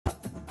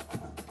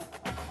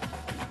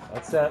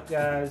What's up,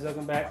 guys?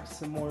 Welcome back to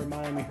some more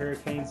Miami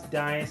Hurricanes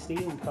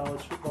Dynasty in College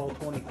Football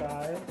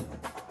 25.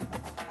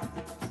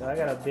 So I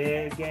got a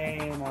big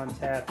game on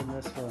tap in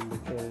this one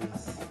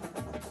because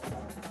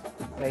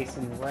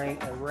facing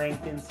a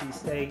ranked NC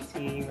State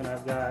team, and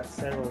I've got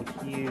several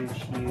huge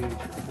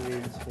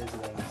recruits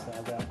visiting. So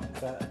I've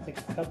got I think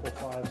a couple of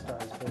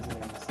 5-stars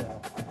visiting.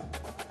 So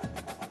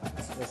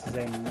this is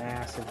a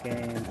massive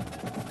game.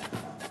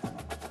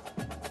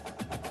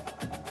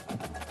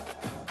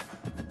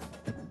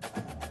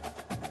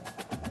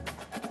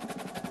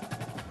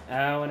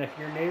 Oh, and if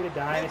you're new to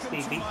Dynasty,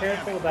 be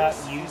careful about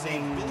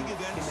using too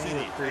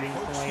many recruiting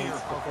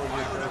points before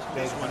your first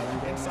big home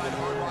game of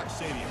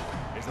the year.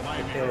 Because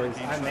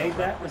I made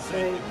that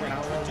mistake when I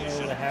wasn't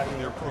able to have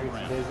any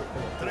recruits visit.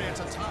 Today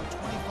it's a top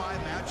 25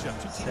 matchup.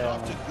 Two teams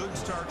off to good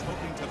starts,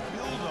 hoping to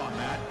build on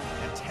that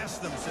and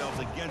test themselves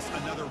against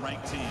another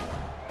ranked team.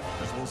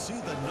 As we'll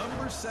see the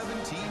number 17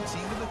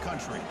 team in the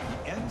country,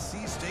 the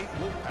NC State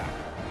Wolfpack,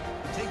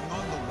 taking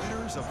on the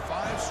winners of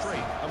 5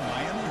 straight, the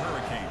Miami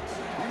Hurricanes.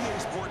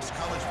 3A Sports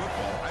College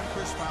Football. I'm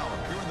Chris Fowler,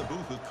 here in the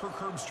booth with Kirk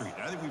Herbstreit.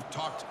 I think we've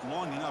talked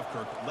long enough,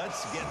 Kirk.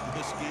 Let's get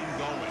this game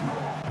going.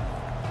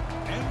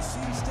 NC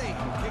State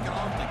will kick it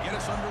off to get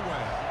us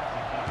underway.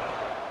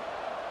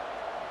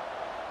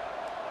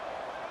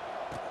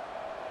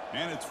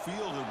 And it's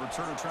field, the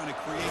returner trying to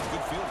create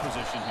good field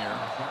position here.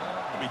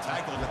 He'll be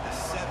tackled at the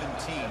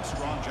 17.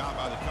 Strong job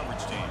by the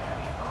coverage team.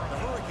 The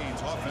Hurricanes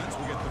offense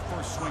will get the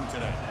first swing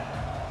today.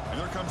 And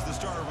there comes the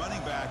starter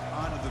running back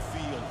onto the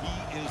field.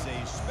 He is a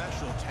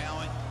special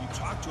talent. You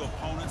talk to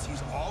opponents,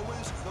 he's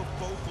always the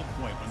focal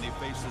point when they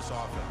face this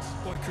offense.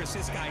 Boy, Chris,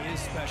 this guy is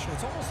special.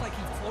 It's almost like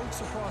he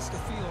floats across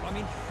the field. I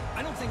mean,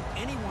 I don't think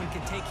anyone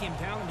can take him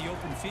down in the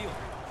open field.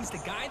 He's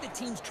the guy that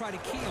teams try to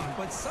key on,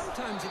 but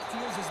sometimes it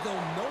feels as though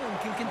no one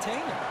can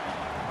contain him.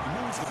 He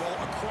moves the ball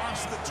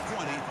across the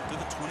 20 to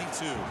the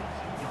 22.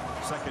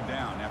 Second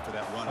down after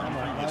that run on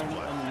the previous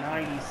play.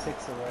 I'm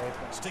 96 away.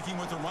 Sticking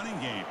with the running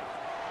game.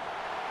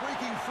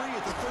 Breaking free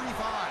at the 35.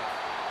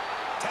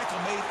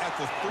 Tackle made at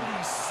the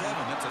 37.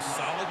 That's a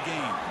solid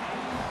gain.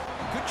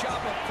 Good job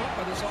up front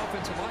by this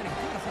offensive line and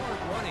good hard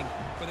running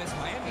for this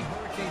Miami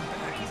Hurricane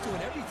back. He's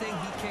doing everything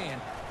he can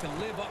to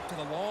live up to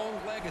the long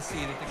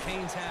legacy that the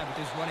Canes have at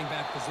this running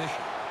back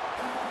position.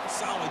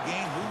 Solid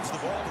gain, moves the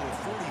ball to a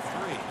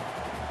 43.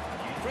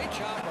 Great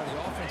job by the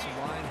offensive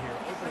line here,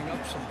 opening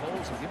up some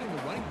holes and giving the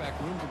running back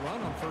room to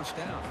run on first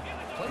down.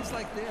 Plays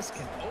like this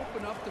can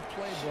open up the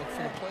playbook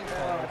for the play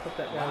caller.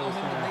 Allow him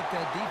to make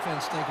that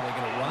defense think, are they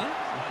going to run?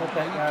 I thought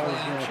that guy was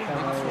going to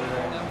come over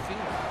and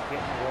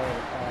get in the way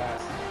of the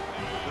pass.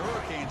 The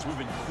Hurricanes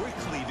moving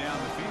quickly down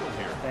the field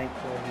here.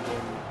 Thankfully he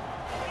didn't.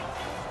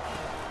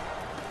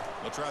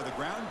 They'll try the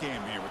ground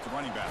game here with the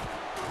running back.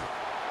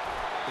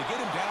 They get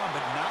him down,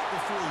 but not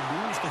before he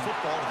moves the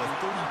football to the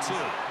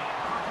 32.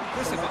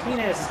 Listen,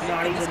 Martinez is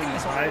not even in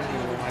the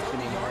Heisman watch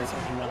anymore.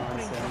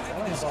 It's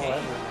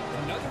nonsense.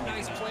 Another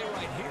nice play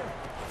right here.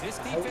 If this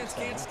defense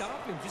can't stop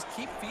him, just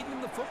keep feeding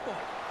him the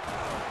football.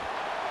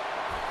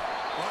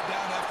 Brought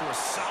down after a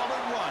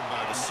solid run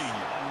by the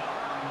senior.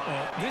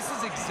 This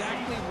is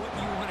exactly what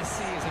you want to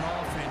see as an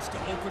offense to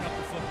open up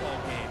the football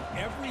game.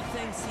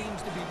 Everything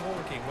seems to be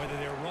working, whether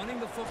they're running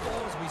the football,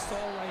 as we saw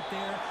right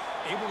there,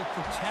 able to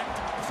protect,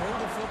 throw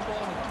the football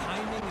with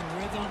timing and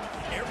rhythm.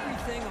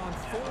 Everything on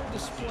full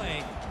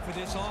display for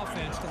this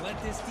offense to let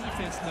this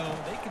defense know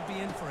they could be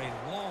in for a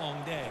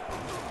long day.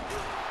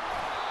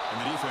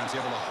 And the defense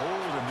able to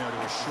hold him there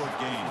to a short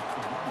gain.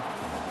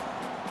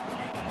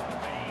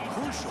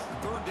 Crucial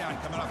third down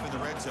coming up in the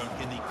red zone.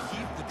 Can they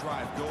keep the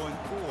drive going,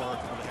 or will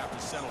they have to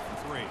settle for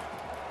 3?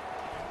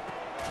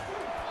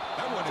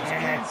 That one is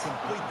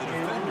incomplete. The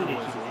defender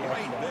was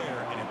right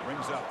there, and it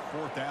brings up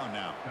 4th down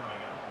now.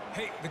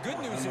 Hey, the good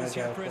news is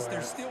here, Chris,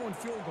 they're still in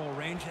field goal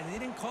range, and they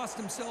didn't cost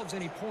themselves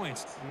any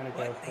points.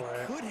 But they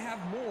could have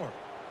more.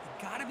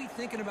 You got to be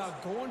thinking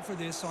about going for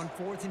this on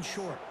 4th and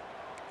short.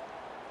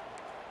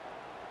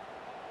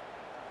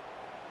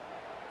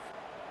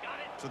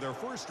 So their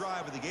first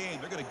drive of the game,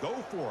 they're going to go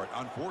for it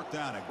on 4th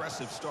down.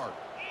 Aggressive start.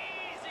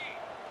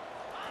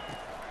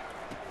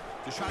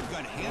 The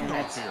shotgun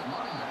handoff here.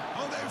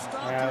 Oh, they've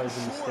stopped it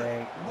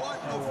short. What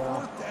a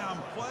 4th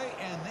down play,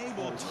 and they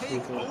will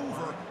take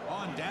over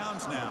on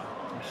downs now.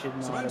 So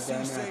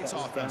NC State's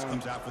offense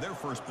comes out for their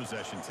first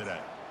possession today.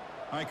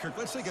 All right, Kirk,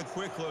 let's take a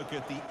quick look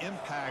at the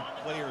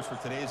impact players for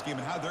today's game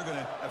and how they're going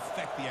to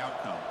affect the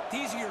outcome.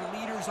 These are your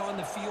leaders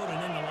on the field and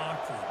in the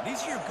locker room.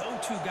 These are your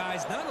go-to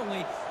guys, not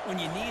only when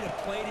you need a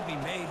play to be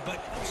made, but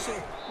also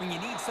when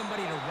you need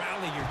somebody to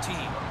rally your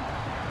team.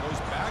 Goes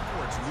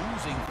backwards,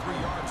 losing 3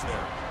 yards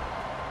there.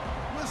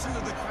 Listen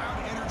to the crowd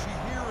energy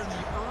here in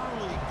the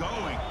early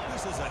going.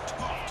 This is a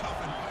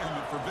tough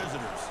environment for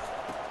visitors.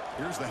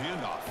 Here's the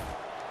handoff.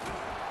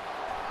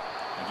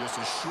 And just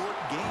a short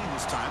gain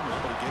this time. They're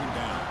able to get him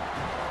down.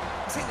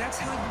 See, that's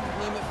how you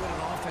limit what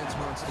an offense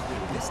wants to do.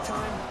 This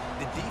time,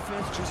 the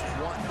defense just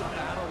wanting to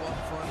battle up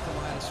front at the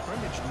line of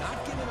scrimmage, not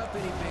giving up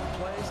any big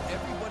plays.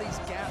 Everybody's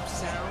gap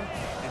sound.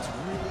 It's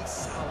really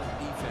solid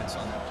defense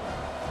on that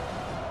play.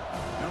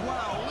 And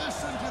wow,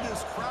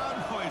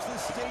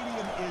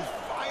 stadium is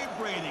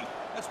vibrating.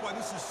 That's why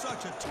this is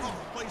such a tough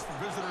place for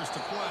visitors to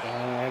play.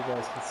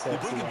 They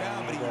bring him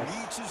down, but he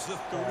reaches the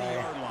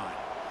 30-yard line.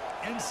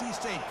 NC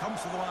State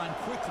comes to the line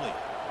quickly.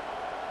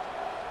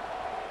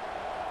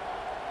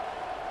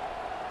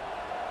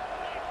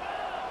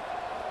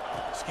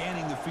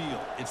 Scanning the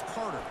field, it's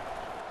Carter.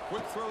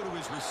 Quick throw to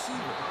his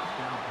receiver,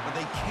 but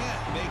they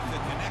can't make the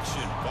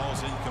connection.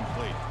 Ball's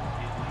incomplete.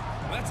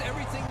 Well, that's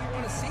everything you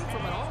want to see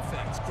from an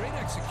offense. Great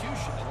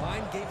execution. The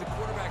line gave the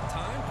quarterback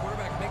time.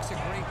 Quarterback makes a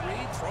great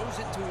read, throws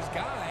it to his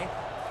guy,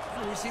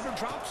 and the receiver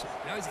drops it.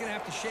 Now he's going to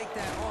have to shake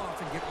that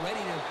off and get ready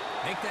to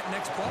make that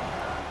next play.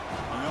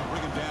 And they'll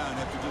bring him down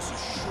after just a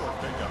short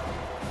pickup.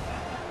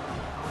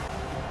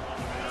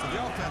 So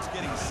the offense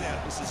getting set.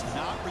 This is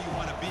not where you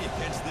want to be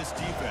against this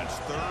defense.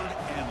 3rd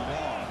and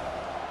long.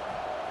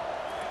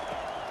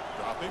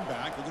 Dropping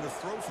back, looking to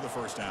throw for the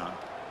first down.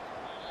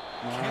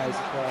 Nice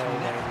play.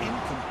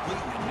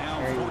 Incomplete, and now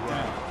 4th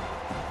down.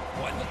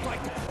 Well, it looked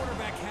like the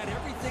quarterback had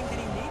everything that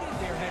he needed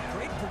there. Had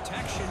great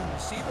protection.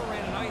 Receiver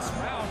ran a nice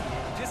route.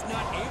 Just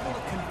not able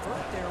to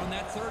convert there on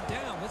that 3rd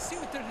down. Let's see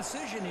what their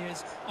decision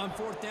is on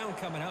 4th down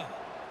coming up.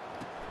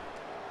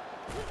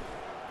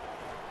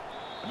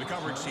 And the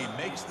coverage team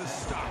makes the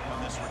stop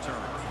on this return.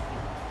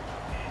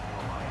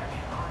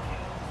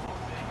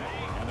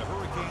 And the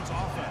Hurricanes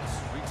offense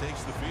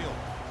retakes the field.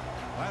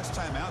 Last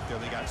time out there,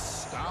 they got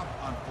stopped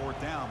on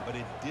 4th down, but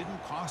it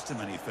didn't cost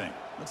him anything.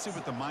 Let's see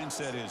what the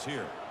mindset is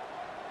here.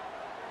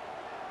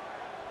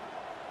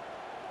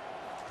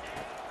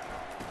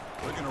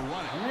 They're going to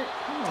run it.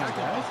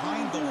 Tackle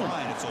behind the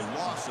line. It's a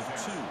loss of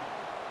 2.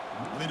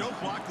 They don't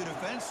block the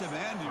defensive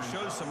end. It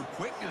shows some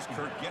quickness,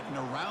 Kirk, getting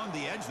around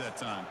the edge that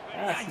time.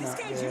 Yeah, this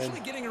guy's usually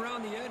getting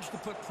around the edge to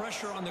put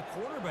pressure on the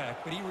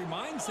quarterback, but he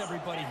reminds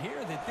everybody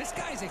here that this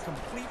guy's a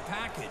complete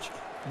package.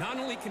 Not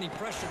only can he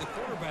pressure the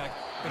quarterback,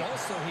 but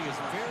also he is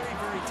very,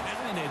 very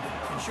talented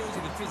and shows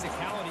you the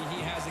physicality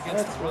he has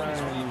against the run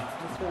as well.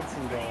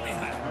 And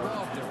I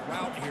love the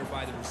route here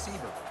by the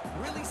receiver.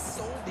 Really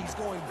sold he's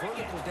going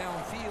vertical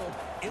downfield,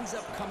 ends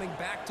up coming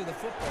back to the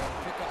football to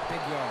pick up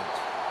big yards.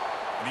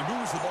 And he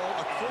moves the ball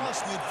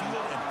across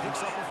midfield and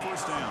picks up a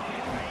 1st down.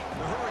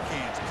 The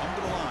Hurricanes come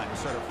to the line to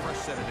start a fresh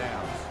set of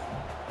downs.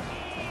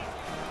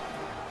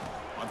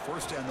 On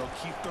 1st down, they'll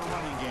keep their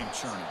running game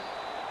churning.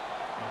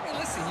 Hey,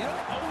 listen, you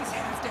don't always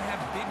have to have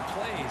big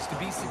plays to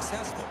be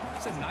successful.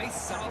 It's a nice,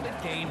 solid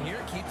game here.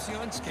 Keeps you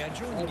on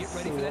schedule, and you get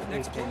ready for that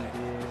next play.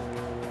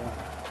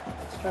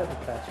 Let's try the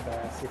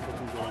touchback, see if we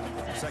can get in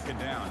there. 2nd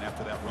down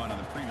after that run on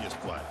the previous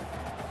play.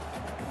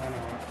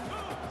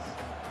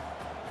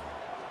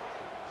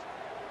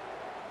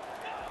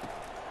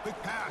 Quick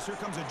pass. Here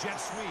comes a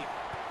jet sweep.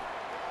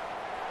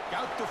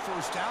 Got the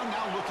 1st down.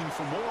 Now looking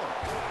for more.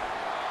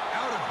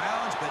 Out of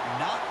bounds, but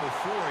not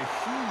before a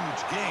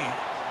huge gain.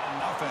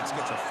 Offense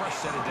gets a fresh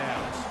set of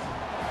downs.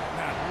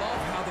 And I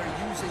love how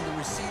they're using the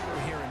receiver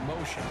here in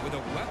motion. With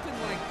a weapon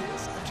like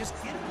this, just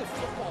get him the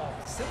football.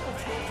 Simple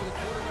throw for the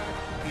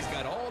quarterback. He's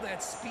got all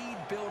that speed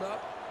built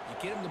up. You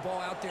get him the ball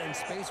out there in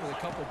space with a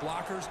couple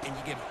blockers, and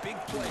you get big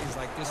plays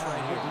like this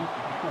right here.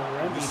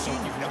 The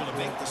senior able to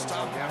make the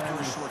stop after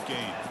a short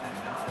gain.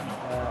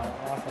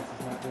 Offense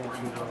is not doing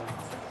too well.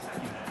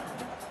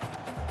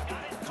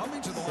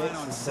 Coming to the line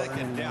on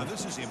 2nd down.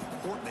 This is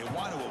important. They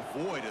want to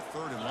avoid a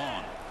 3rd and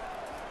long.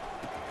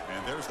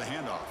 And there's the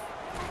handoff.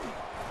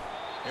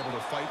 Able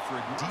to fight for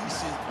a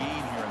decent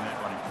gain here in that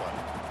running play.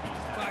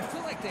 But I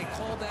feel like they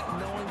called that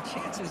knowing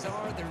chances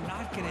are they're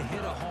not going to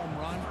hit a home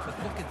run.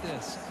 But look at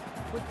this.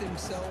 Put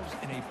themselves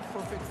in a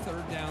perfect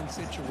 3rd down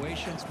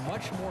situation. It's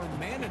much more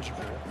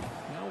manageable.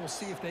 Now we'll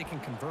see if they can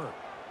convert.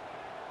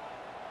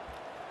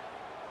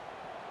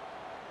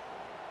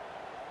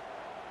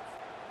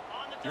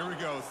 Here we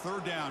go.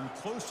 3rd down,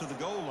 close to the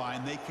goal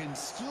line. They can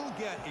still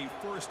get a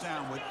 1st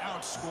down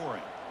without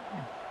scoring.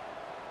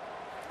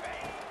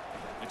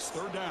 It's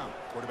 3rd down.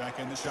 Quarterback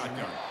in the shotgun.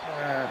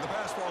 The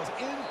pass ball is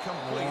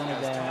incomplete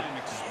as time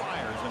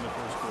expires in the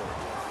 1st quarter.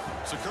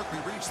 So, Kirk, we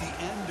reach the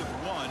end of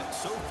 1.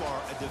 So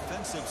far, a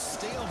defensive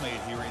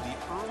stalemate here in the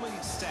early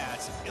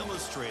stats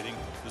illustrating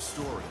the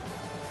story.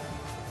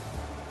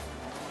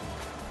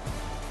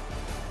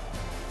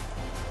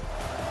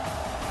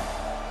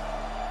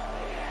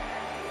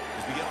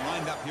 As we get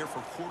lined up here for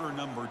quarter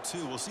number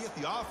 2, we'll see if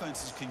the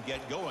offenses can get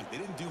going. They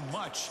didn't do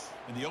much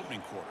in the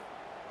opening quarter.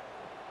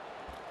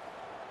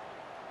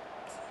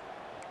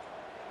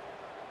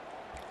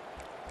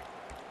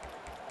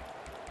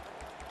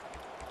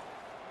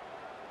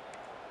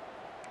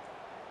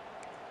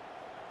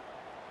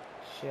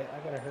 Shit,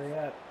 I gotta hurry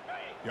up.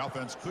 The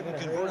offense couldn't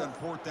convert on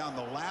 4th down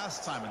the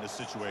last time in this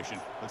situation.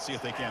 Let's see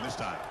if they can this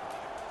time.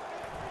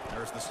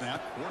 There's the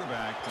snap.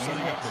 Quarterback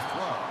setting up the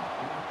throw.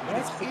 But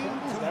it's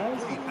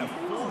incomplete. A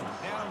 4th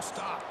down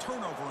stop.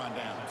 Turnover on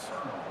downs.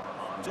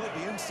 So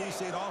the NC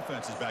State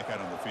offense is back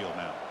out on the field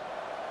now.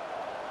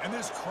 And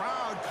this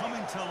crowd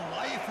coming to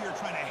life here,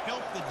 trying to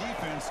help the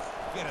defense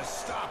get a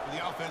stop with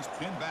the offense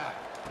pinned back.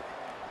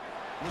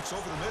 Looks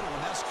over the middle,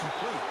 and that's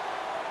complete.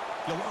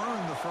 You'll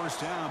earn the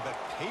 1st down, but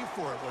pay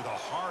for it with a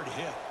hard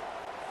hit.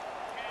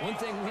 One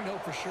thing we know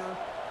for sure,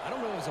 I don't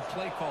know as a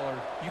play caller,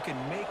 you can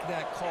make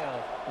that call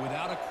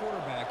without a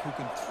quarterback who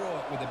can throw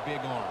it with a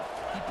big arm.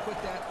 He put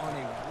that on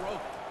a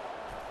rope.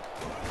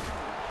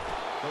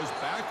 Goes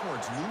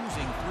backwards,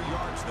 losing 3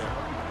 yards there.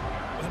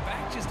 Well, the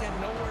back just had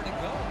nowhere to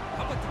go.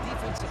 How about the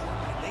defensive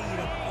line? They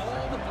ate up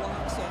all the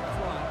blocks up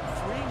front,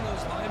 freeing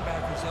those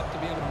linebackers up to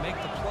be able to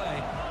make the play.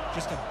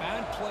 Just a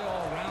bad play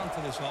all around for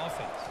this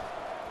offense.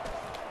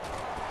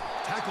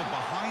 Tackled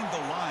behind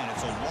the line.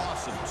 It's a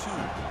loss of 2.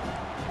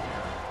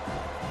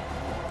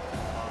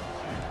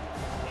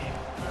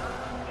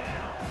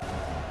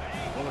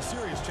 Well, a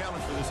serious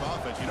challenge for this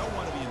offense. You don't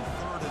want to be in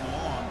 3rd and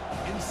long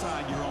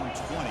inside your own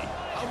 20.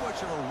 How much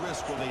of a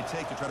risk will they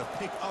take to try to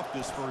pick up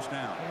this first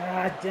down?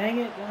 God dang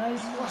it, guys.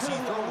 Easy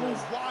throw to a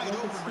wide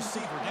open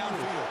receiver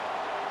downfield.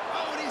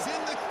 Oh, and he's in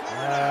the clear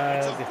now.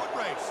 It's a foot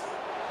race.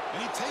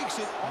 And he takes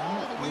it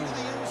all the way to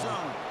the end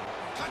zone.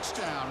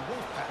 Touchdown,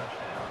 Wolfpack.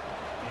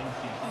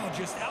 Oh,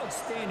 just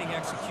outstanding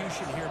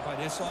execution here by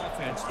this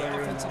offense. The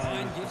offensive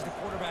line gives the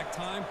quarterback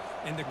time,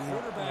 and the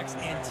quarterback's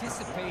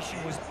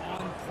anticipation was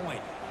on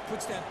point.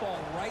 Puts that ball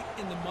right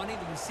in the money.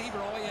 The receiver,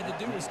 all he had to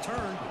do was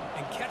turn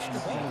and catch the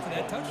ball for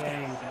that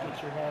touchdown.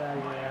 Get your head out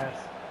of your ass.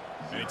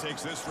 And he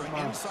takes this from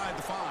inside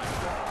the 5.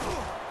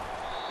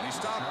 And he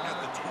stopped at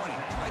the 20.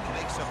 Tried to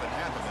make something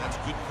happen, but that's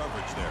good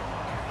coverage there.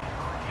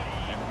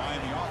 And the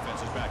Miami offense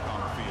is back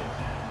on the field.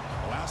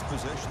 The last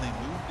possession, they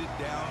moved it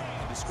down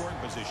into scoring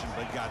position,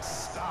 but got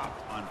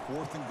stopped on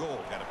 4th and goal.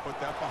 Got to put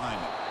that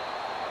behind them.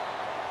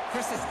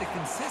 Chris, it's the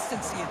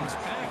consistency of this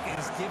pack that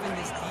has given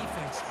this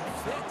defense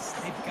fits.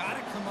 They've got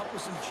to come up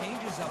with some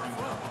changes up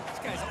front. This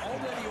guy's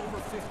already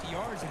over 50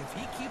 yards, and if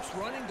he keeps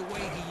running the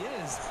way he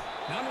is,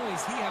 not only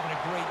is he having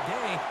a great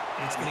day,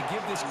 but it's going to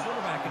give this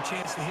quarterback a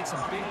chance to hit some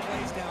big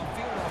plays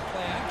downfield off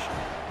play action.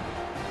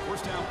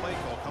 First down play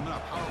call coming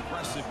up. How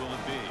aggressive will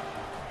it be?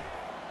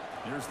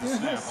 Here's the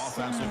snap.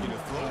 Offense looking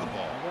to throw the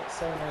ball.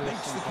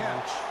 Makes the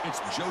catch.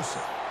 It's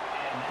Joseph.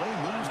 Play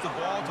moves the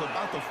ball to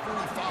about the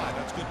 45.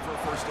 That's good for a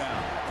first down.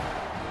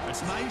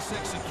 It's nice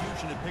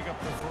execution to pick up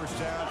the first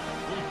down.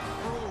 Little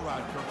curl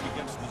route, Kirk,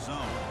 against the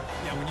zone.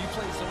 Yeah, when you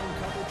play zone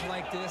coverage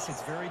like this,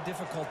 it's very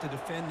difficult to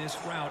defend this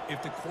route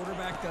if the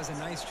quarterback does a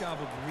nice job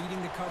of reading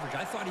the coverage.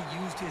 I thought he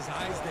used his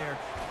eyes there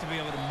to be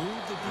able to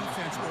move the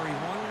defense where he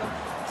wanted them,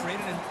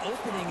 created an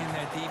opening in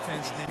that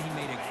defense, and then he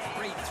made a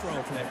great throw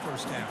for that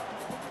first down.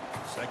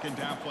 Second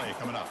down play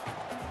coming up.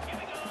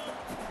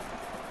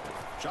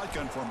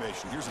 Shotgun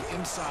formation. Here's an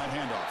inside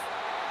handoff.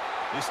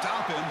 They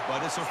stop him,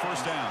 but it's a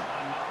first down.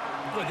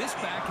 Boy, this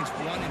back is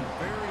running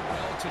very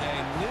well today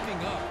and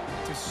living up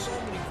to so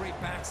many great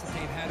backs that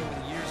they've had over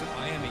the years at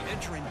Miami.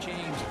 Edgerrin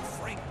James and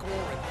Frank Gore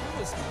and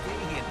Louis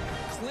McGahee and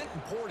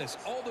Clinton Portis.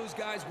 All those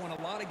guys won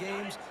a lot of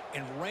games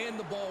and ran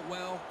the ball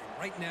well. And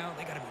right now,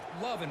 they got to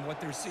be loving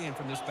what they're seeing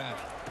from this back.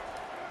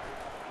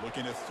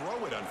 Looking to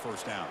throw it on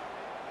first down.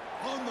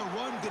 On the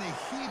run, going to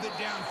heave it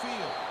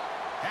downfield.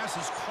 Pass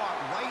is caught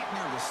right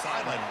near the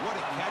sideline. What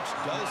a catch.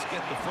 Does get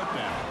the foot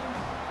down.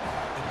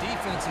 The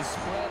defense is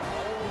spread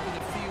all over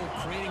the field,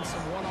 creating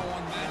some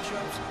one-on-one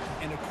matchups,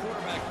 and the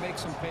quarterback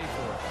makes them pay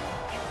for it.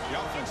 The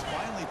offense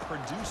finally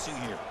producing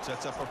here.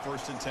 Sets up a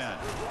 1st and 10.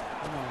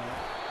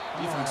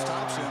 Defense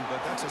stops him, but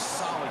that's a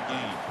solid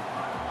game.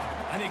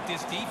 I think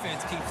this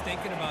defense keeps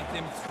thinking about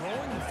them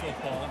throwing the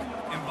football,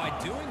 and by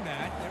doing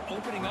that, they're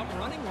opening up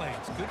running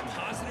lanes. Good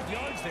positive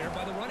yards there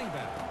by the running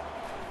back.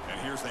 And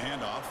here's the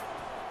handoff.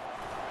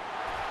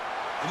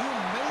 And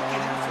he'll make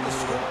it in for the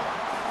score.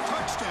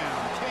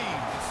 Touchdown,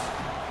 Canes.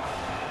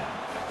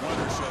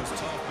 Runner shows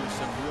toughness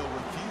and will,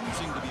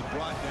 refusing to be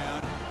brought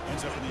down.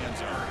 Ends up in the end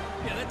zone.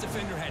 Yeah, that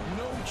defender had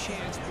no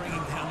chance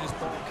bringing down this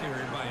ball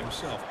carrier by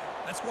himself.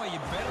 That's why you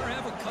better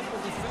have a couple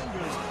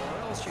defenders,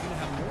 or else you're going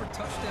to have more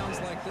touchdowns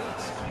like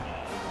this.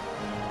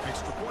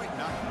 Extra point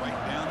knocked right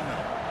down the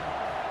middle.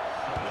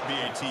 The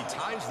BAT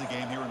ties the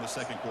game here in the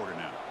 2nd quarter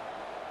now.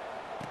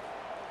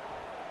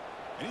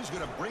 And he's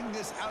going to bring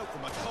this out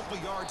from a couple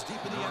yards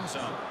deep in the end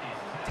zone.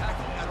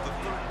 Tackled at the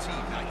 13.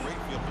 Not great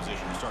field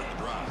position to start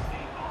the drive.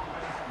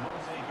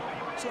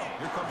 So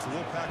here comes the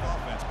Wolfpack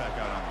offense back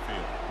out on the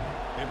field.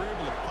 They were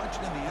able to punch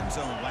it in the end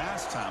zone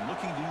last time,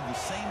 looking to do the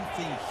same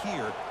thing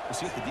here to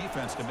see if the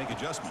defense can make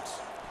adjustments.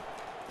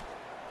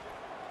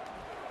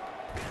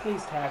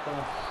 Please tackle.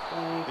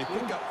 They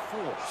pick up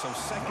 4, so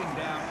 2nd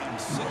down and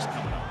 6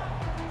 coming up.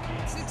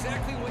 It's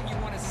exactly what you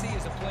want to see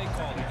as a play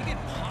caller. You get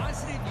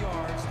positive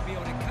yards to be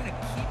able to kind of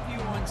keep you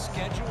on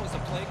schedule as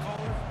a play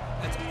caller.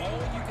 That's all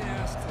you can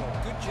ask for.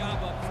 Good job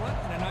up front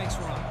and a nice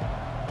run.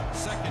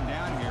 2nd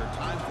down here.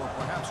 Time for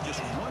perhaps just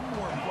one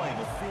more play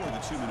before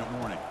the 2-minute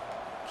warning.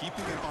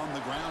 Keeping it on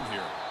the ground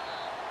here.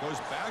 Goes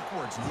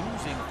backwards,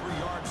 losing 3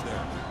 yards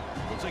there.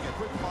 We'll take a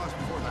quick pause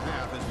before the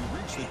half as we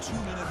reach the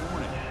 2-minute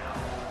warning.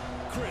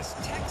 Chris,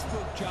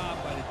 textbook job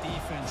by the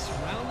defense,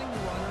 surrounding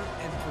the runner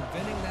and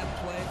preventing that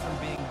play from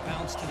being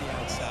bounced to the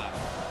outside.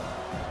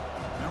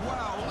 And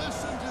wow,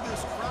 listen to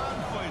this crowd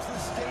noise.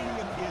 This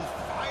stadium is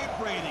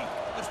vibrating.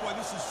 That's why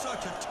this is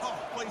such a tough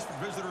place for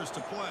visitors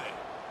to play.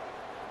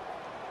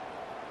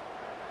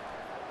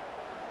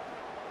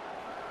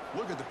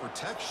 Look at the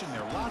protection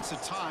there. Lots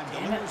of time.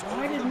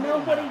 Why did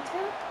nobody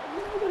tap?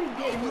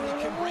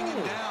 Nobody can bring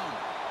him down.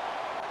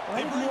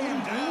 They bring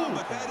him down,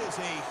 but that is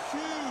a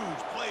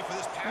huge play for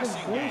this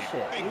passing game.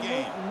 Big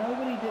game.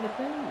 Nobody did a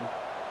thing.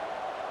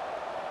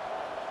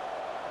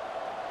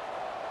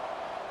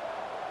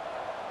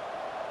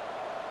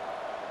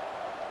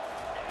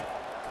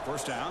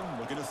 First down,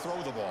 looking to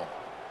throw the ball.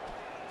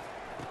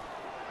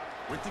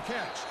 With the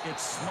catch,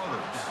 it's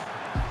Smothers.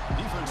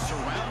 Defense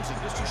surrounds it.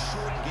 Just a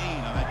short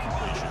gain on that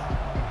completion.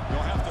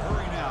 They'll have to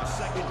hurry now.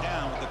 Second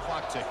down with the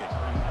clock ticking.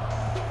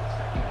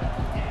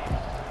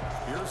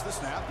 Here's the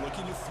snap,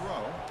 looking to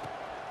throw.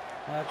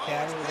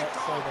 Okay, that's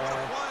so bad.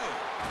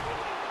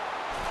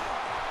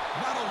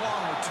 Not a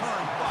long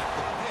return, but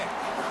the pick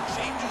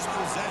changes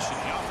possession.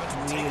 The offense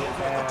will take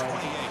over at the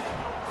 28.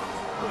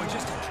 Boy,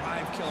 just a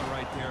drive killer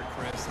right there,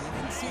 Chris. And he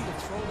didn't seem to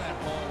throw that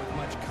ball with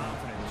much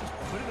confidence. Just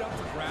put it up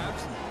for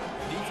grabs, and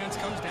the defense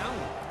comes down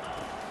with it.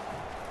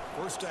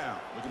 First down,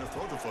 looking to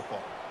throw the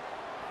football.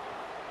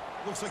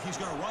 Looks like he's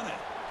going to run it.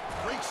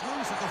 Breaks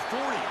loose at the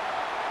 40.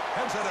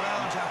 Heads out of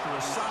bounds after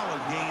a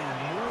solid gain,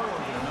 more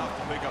than enough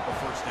to pick up a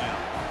first down.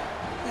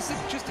 This is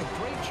just a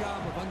great job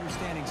of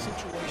understanding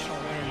situational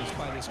awareness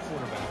by this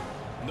quarterback.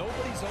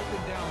 Nobody's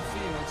open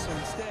downfield, so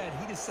instead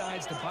he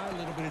decides to buy a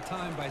little bit of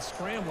time by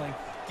scrambling,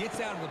 gets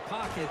out of the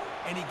pocket,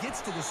 and he gets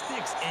to the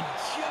sticks and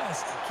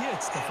just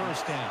gets the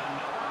first down.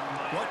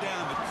 Brought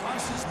down, but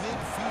crosses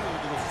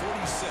midfield to the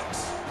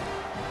 46.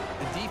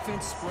 The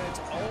defense spreads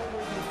all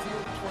over the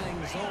field playing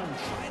zone,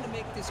 trying to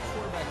make this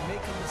quarterback make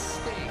a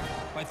mistake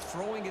by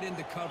throwing it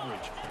into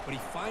coverage. But he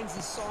finds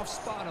the soft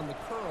spot on the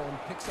curl and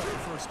picks up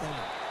the first down.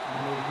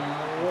 A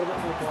little bit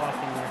more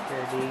blocking right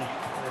there, D.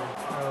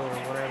 Or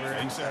whatever.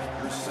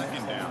 Here's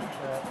second down.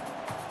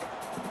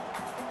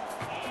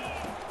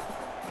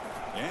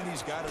 And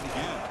he's got it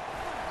again.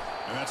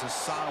 And that's a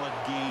solid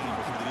gain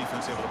before the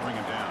defense able to bring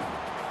him down.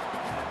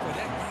 Well,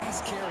 that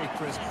last carry,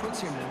 Chris, puts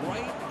him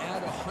right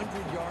at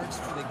 100 yards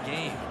for the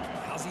game.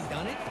 How's he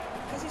done it?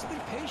 Because he's been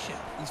patient.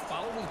 He's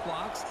followed his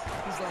blocks.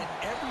 He's let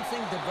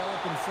everything develop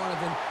in front of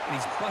him, and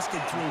he's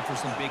busted through for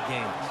some big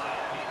games.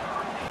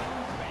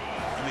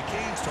 And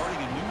McCain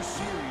starting a new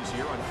series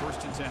here on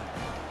 1st and 10.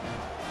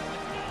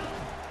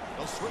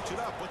 They'll switch it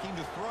up, looking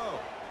to throw.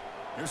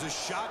 Here's a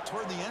shot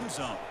toward the end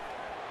zone.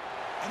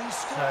 And he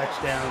scores.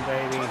 Touchdown,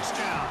 baby.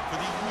 Touchdown for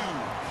the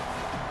U.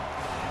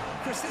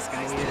 Chris, this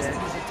guy's listed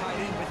as a tight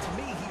end, but to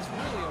me, he's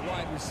really a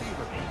wide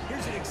receiver.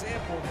 Here's an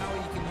example of how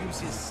he can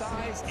use his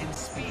size and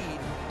speed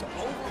to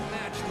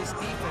overmatch this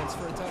defense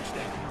for a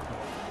touchdown.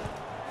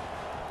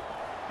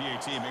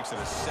 PAT makes it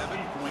a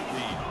 7-point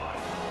lead.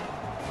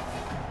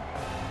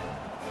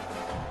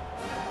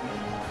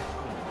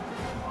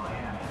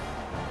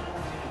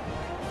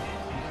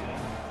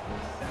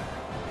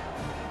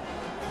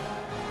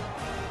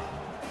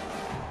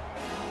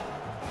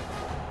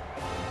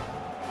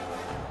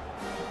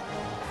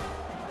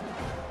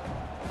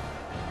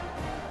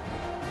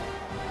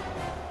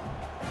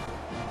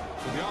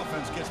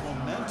 Gets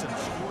momentum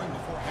scoring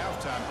before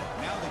halftime.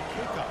 Now the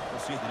kickoff. We'll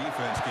see if the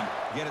defense can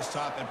get us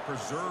top and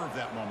preserve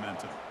that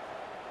momentum.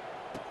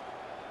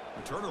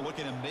 Returner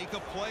looking to make a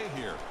play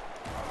here.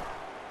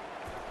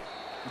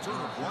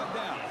 Returner brought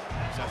down.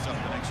 Sets up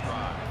the next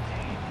drive.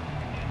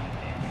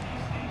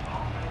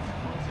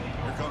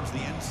 Here comes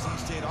the NC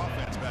State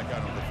offense back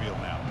out on the field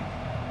now.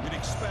 We'd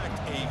expect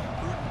a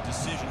prudent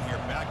decision here,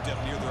 backed up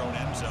near their own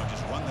end zone.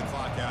 Just run the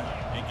clock out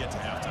and get to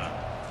halftime.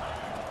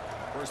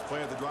 First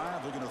play of the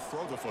drive, they're going to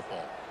throw the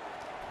football.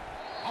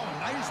 Oh,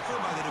 nice play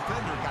by the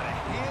defender. Got a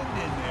hand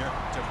in there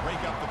to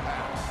break up the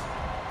pass.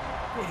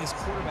 Boy, this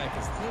quarterback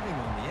is living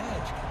on the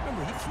edge.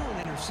 Remember, he threw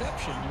an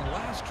interception in the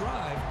last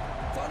drive.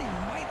 Thought he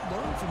might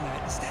learn from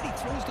that. Instead, he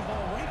throws the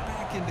ball right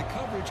back into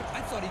coverage. I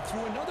thought he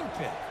threw another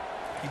pick.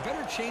 He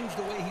better change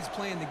the way he's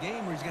playing the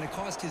game or he's going to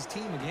cost his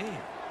team a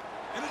game.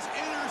 And it's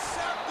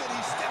intercepted.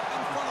 He stepped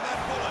in front of that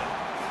bullet.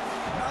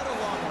 Not a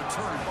long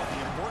return, but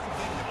the important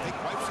thing that they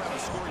wipes out a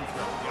scoring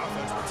threat. The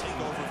offense will take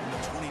over from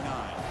the 29.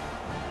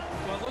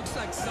 Well, it looks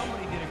like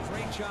somebody did a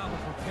great job of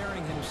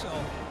preparing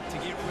himself to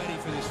get ready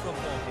for this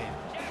football game.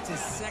 It's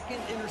his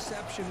second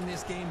interception in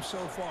this game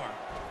so far.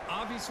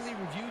 Obviously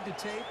reviewed the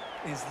tape,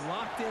 is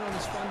locked in on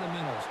his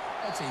fundamentals.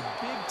 That's a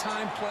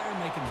big-time player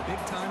making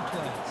big-time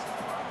plays.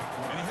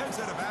 And he heads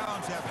out of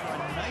bounds after a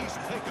nice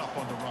pickup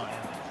on the run.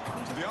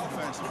 So the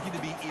offense looking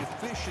to be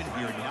efficient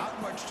here. Not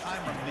much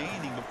time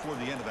remaining before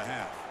the end of the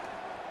half.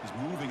 He's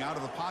moving out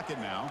of the pocket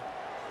now.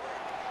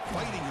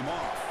 Fighting him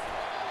off.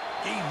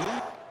 Game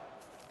move.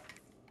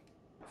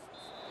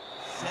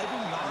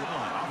 7-yard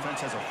line.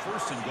 Offense has a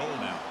 1st and goal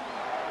now.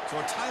 So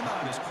a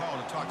timeout is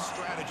called to talk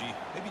strategy.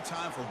 Maybe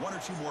time for 1 or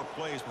 2 more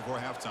plays before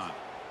halftime.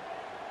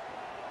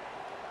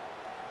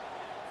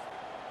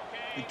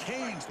 The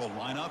Canes will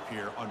line up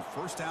here on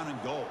 1st down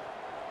and goal.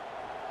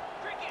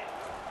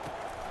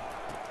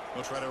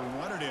 They'll try to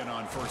run it in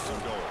on 1st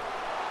and goal.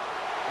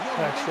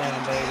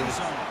 Touchdown, baby.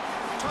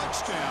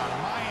 Touchdown,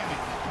 Miami.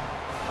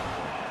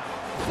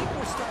 I think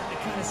we're starting to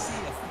kind of see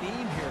a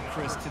theme here,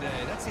 Chris, today.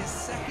 That's his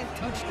second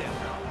touchdown.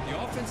 The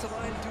offensive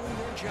line doing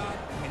their job,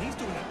 and he's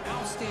doing an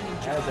outstanding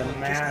job. That was a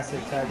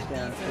massive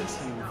touchdown. Defense,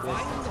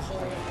 finding the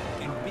hole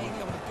and being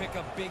able to pick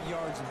up big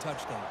yards and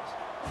touchdowns.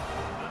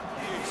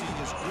 DHC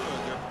is good.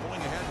 They're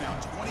pulling ahead now,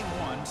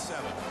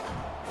 21-7.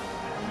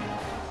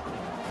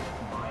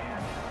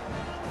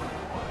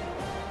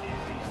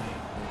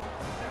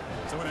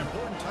 So an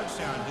important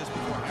touchdown just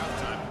before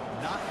halftime.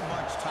 Not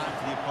much time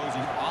for the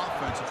opposing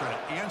offense to try to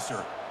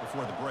answer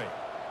before the break.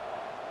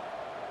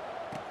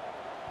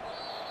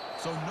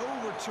 So no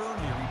return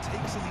here. He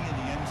takes it in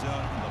the end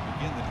zone, and they'll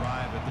begin the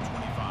drive at the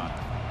 25.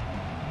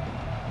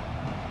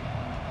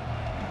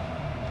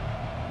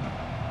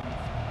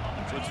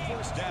 So it's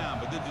first down,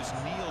 but they just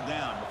kneel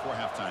down before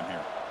halftime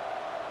here.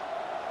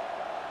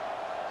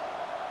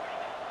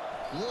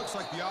 Looks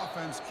like the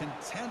offense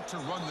content to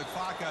run the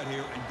clock out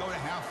here and go to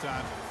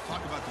halftime.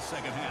 Talk about the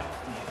second half.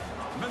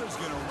 Miller's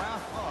going to wrap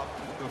up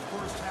the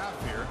first half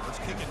here. Let's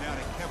kick it down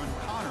to Kevin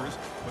Connors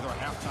with our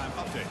halftime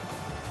update.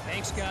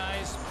 Thanks,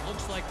 guys.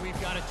 Looks like we've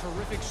got a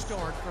terrific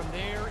start from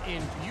there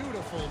in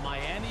beautiful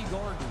Miami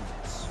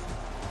Gardens.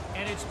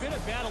 And it's been a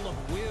battle of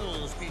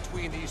wills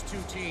between these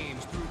two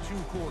teams through 2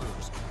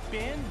 quarters.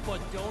 Bend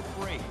but don't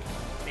break.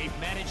 They've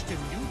managed to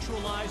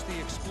neutralize the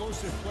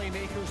explosive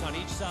playmakers on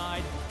each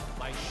side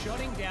by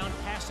shutting down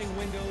passing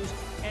windows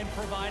and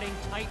providing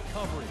tight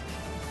coverage.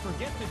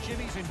 Forget the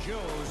Jimmies and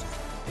Joes.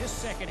 This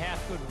second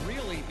half could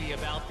really be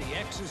about the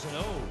X's and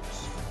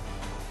O's.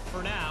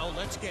 For now,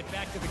 let's get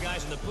back to the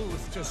guys in the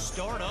booth to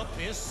start up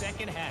this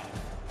second half.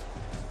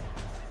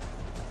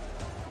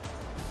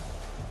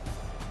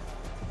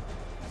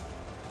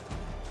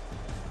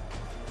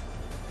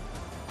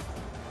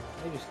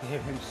 They just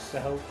gave him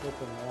so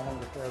flipping long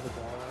to throw the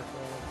ball out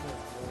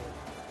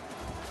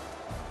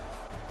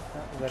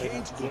there.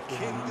 Canes will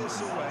kick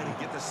this away to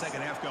get the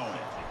second half going.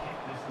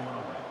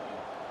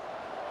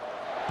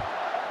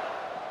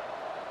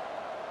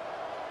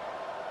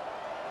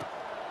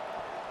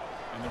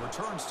 And the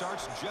return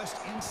starts just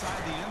inside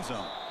the end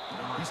zone.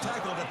 He's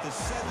tackled at the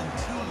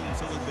 17,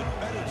 so it's been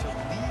better to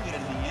leave it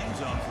in the end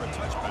zone for a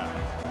touchback.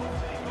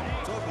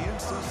 So the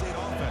NC State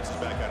offense is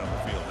back out on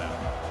the field now.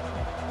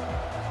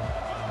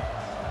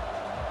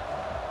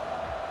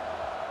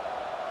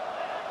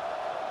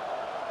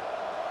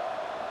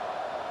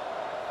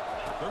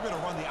 They're going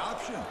to run the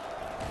option.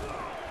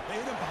 They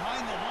hit him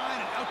behind the line,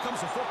 and out comes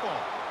the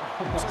football.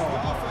 So the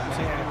offense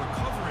able to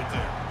recover it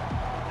there.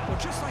 Well,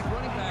 just like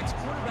running backs,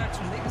 quarterbacks,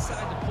 when they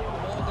decide to pull the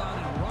ball down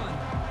and run,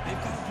 they've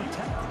got to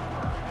protect it.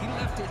 He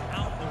left it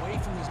out away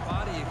from his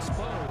body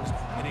exposed,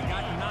 and it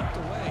got knocked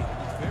away.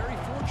 He's very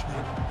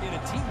fortunate he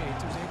had a teammate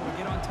who was able to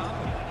get on top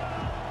of it.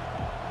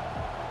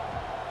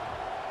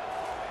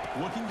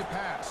 Looking to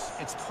pass.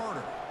 It's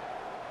Carter.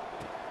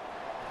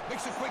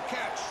 Makes a quick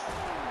catch.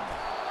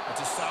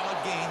 It's a solid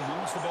gain.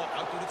 Moves the ball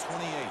out to the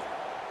 28.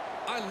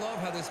 I love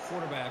how this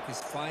quarterback is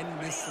finding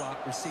this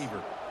slot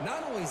receiver.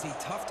 Not only is he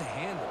tough to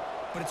handle,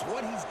 but it's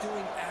what he's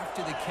doing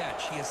after the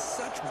catch. He has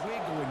such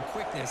wiggle and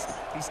quickness.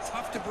 He's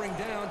tough to bring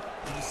down,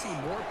 and you see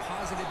more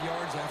positive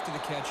yards after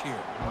the catch here.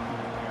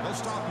 They'll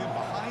stop him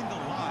behind the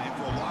line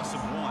for a loss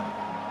of 1.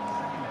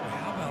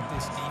 How about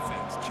this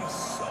defense?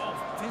 Just so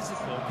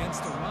physical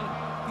against the run.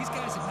 These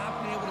guys have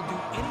not been able to do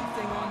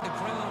anything on the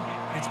ground,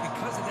 and it's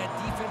because of that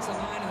defensive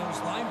line and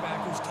those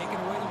linebackers taking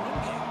away the run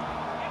game.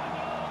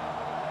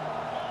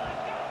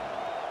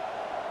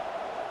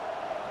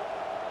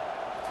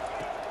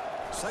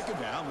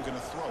 Second down, we're going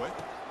to throw it.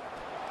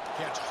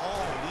 Catch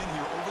hauled in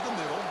here over the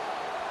middle.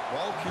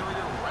 Ball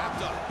carrier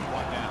wrapped up,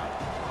 brought down.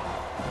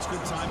 It's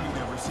good timing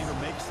there. Receiver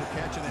makes the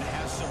catch and then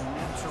has some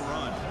room to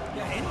run.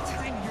 Yeah,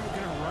 anytime you're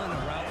going to run a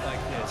route like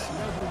this, you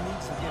know who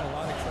needs to get a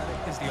lot of credit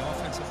is the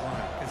offensive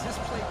line. Because this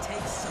play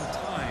takes some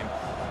time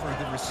for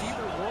the receiver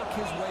to work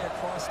his way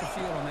across the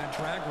field on that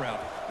drag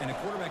route. And the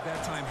quarterback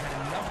that time had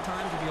enough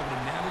time to be able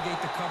to navigate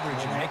the coverage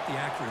and make the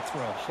accurate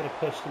throw. Should have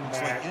pushed him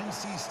back. Like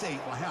NC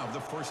State will have the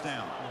first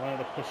down.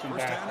 Wanted to push him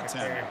First back down right at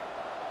 10. there.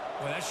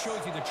 Well, that shows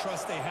you the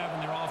trust they have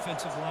in their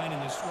offensive line in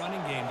this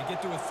running game. To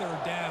get to a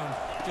third down,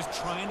 just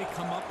trying to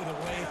come up with a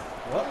way.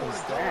 What was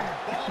that?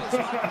 Ball is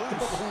not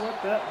loose. What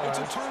that was?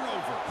 It's a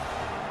turnover.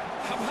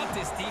 How about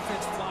this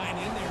defense flying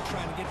in there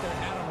trying to get their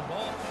hat on the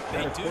ball?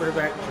 They Got a do.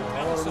 quarterback They're draw.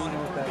 I bounce don't on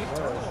know it what for a that big was.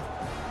 turnover.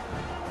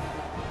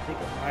 I think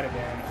it might have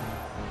been.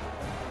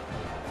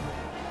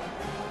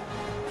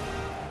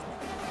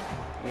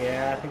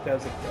 Yeah, I think that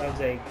was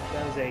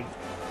a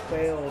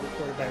failed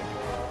quarterback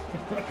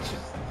draw.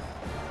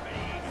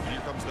 And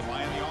here comes the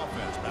Miami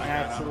offense back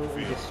out on the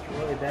Absolutely field.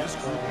 destroyed that This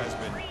group play. has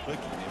been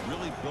clicking. They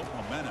really built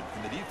momentum.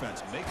 Can the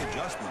defense make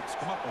adjustments?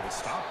 Come up with a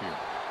stop here.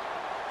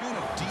 Doing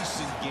a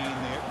decent gain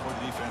there before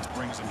the defense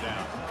brings him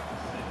down.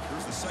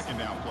 Here's the second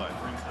down play.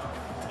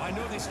 I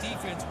know this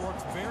defense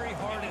worked very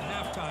hard at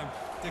halftime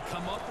to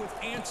come up with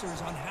answers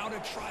on how to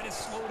try to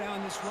slow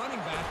down this running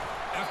back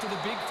after the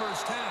big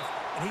first half,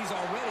 and he's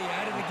already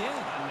at it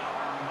again.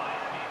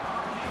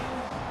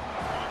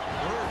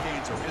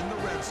 Hurricanes are in the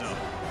red zone.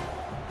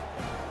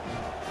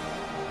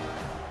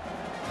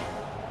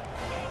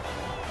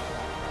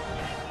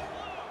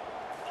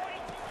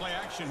 Play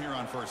action here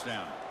on first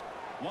down.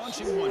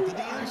 Launching one to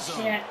the end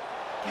zone.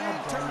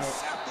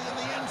 Intercepted in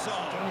the end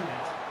zone.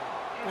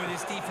 Boy,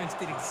 this defense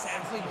did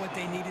exactly what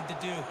they needed to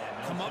do.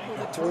 Come up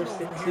with a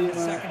turnover here in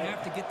the second half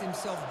to get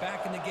themselves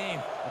back in the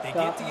game. They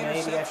get the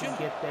interception.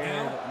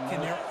 Now, can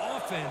their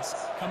offense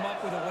come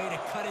up with a way to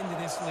cut into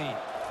this lead?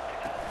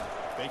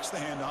 Fakes the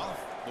handoff,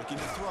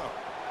 looking to throw.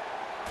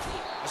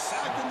 A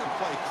sack in the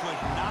play could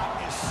not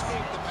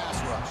escape the pass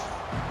rush.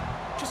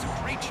 Just a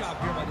great job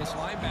here by this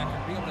linebacker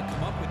to be able to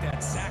come up with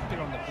that sack there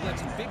on the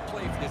blitz. A big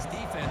play for this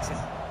defense. And,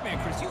 man,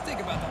 Chris, you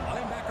think about the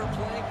linebacker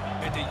play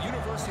at the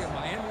University of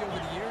Miami over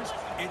the years,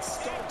 it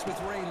starts with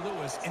Ray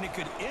Lewis, and it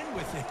could end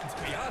with it,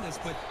 to be honest,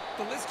 but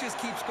the list just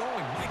keeps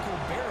going. Michael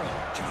Barrow,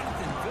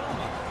 Jonathan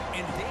Vilma,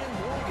 and Dan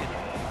Morgan.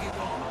 You can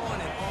go on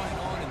and on and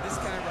on, and this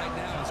guy right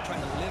now is trying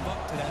to live up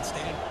to that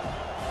standard.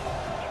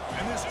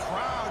 And this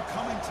crowd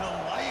coming to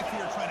life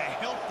here, trying to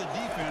help the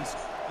defense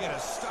get a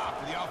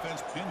stop to the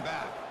offense pinned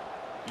back.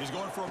 He's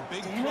going for a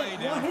big play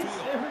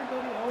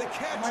downfield. The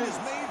catch is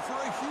made for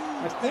a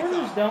huge The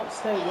corners don't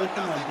stay with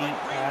him on deep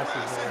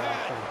passes very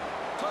often.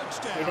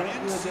 Touchdown. They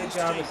don't do a good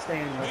job of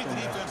staying with him. The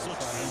defense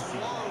looks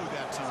slow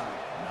that time.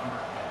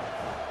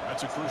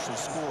 That's a crucial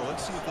score.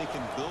 Let's see if they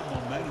can build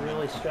momentum. I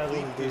really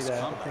struggle to do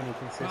that with any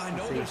consistency. I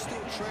know they're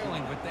still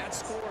trailing, but that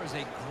score is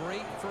a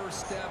great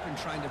first step in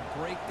trying to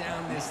break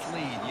down this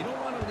lead. You don't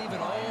want to leave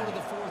it all to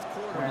the fourth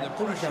quarter where the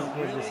pressure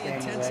really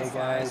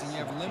intensifies and you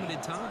have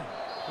limited time.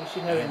 We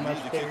should have a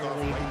much bigger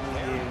lead than we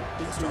do.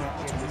 Please do not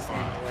give this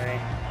game away.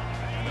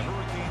 And the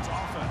Hurricanes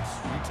offense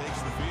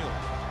retakes the field.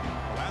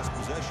 The last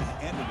possession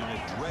ended in a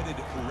dreaded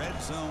red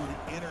zone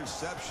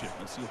interception.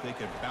 Let's see if they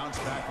can bounce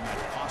back from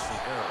that costly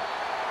error.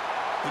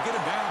 They get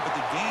him down, but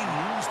the gain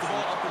moves the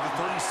ball up to the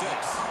 36.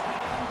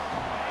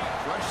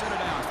 Fresh set of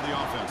downs for the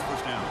offense.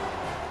 First down.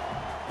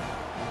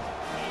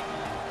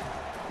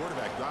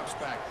 Quarterback drops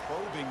back,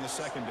 probing the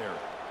secondary.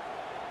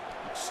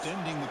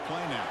 Extending the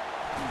play now.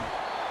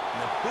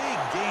 And a big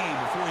gain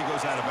before he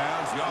goes out of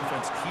bounds. The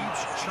offense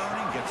keeps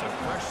churning, gets a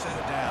fresh set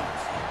of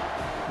downs.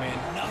 Man,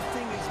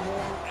 nothing is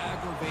more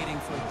aggravating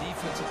for a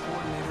defensive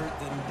coordinator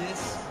than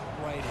this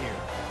right here.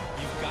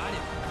 You've got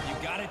him.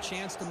 You've got a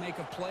chance to make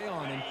a play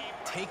on him,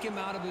 take him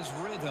out of his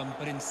rhythm,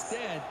 but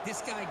instead,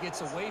 this guy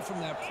gets away from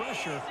that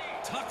pressure,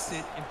 tucks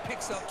it, and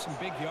picks up some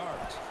big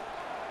yards.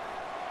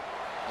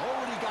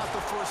 Already got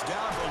the first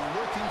down, but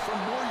looking for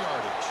more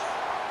yardage.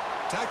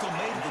 Tackle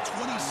made at the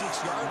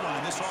 26-yard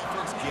line. This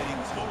offense getting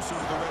closer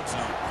to the red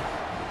zone.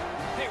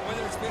 Hey,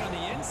 whether it's been on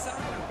the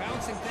inside or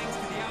bouncing things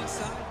to the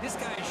outside, this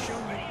guy has shown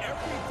you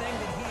everything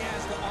that he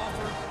has to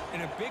offer,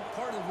 and a big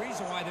part of the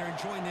reason why they're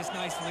enjoying this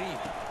nice lead.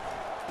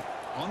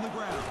 On the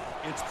ground,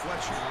 it's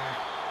Fletcher.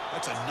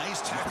 That's a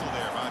nice tackle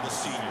there by the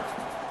senior.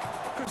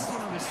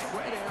 Christine, the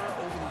spread era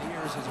over the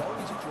years has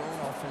always grown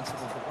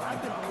offensively, but what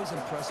I've been always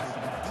impressed with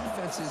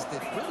defenses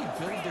that really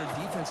build their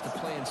defense to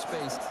play in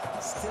space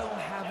still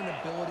have an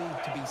ability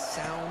to be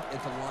sound at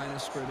the line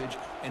of scrimmage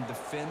and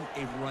defend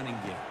a running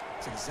game.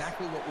 It's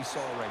exactly what we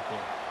saw right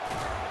there.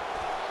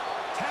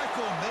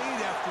 Tackle made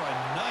after a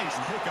nice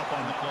pickup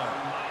on the play.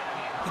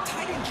 The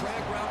tight end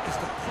drag route is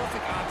the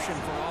perfect option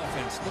for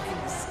offense, looking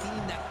to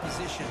scheme that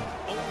position,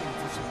 open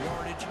for some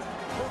yardage.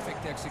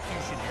 Perfect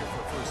execution here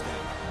for first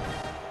down.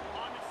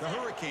 The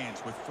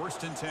Hurricanes with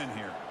 1st and 10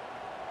 here.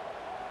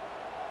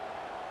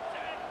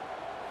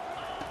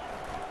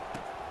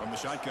 From the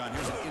shotgun,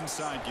 here's an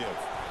inside give.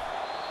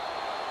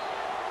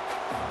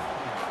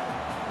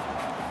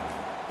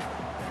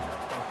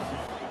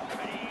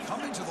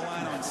 Coming to the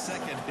line on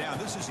 2nd down.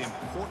 This is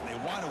important. They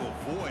want to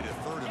avoid a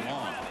 3rd and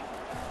long.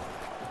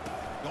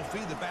 They'll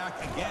feed the back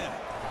again.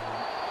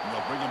 And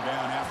they'll bring him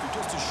down after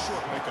just a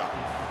short pickup.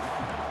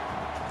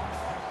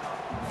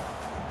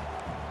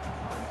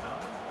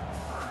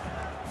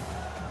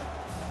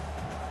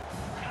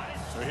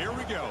 So here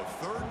we go,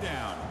 3rd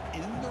down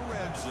in the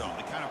red zone,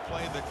 the kind of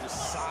play that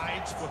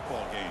decides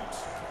football games.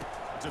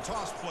 It's a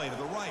toss play to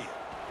the right.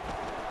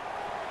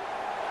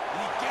 And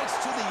he gets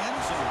to the end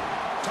zone.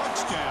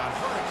 Touchdown,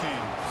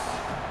 Hurricanes.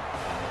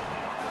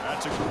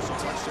 That's a crucial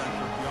touchdown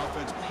for the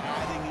offense,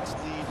 padding its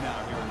lead now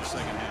here in the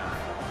second half.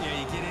 Yeah,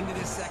 you get into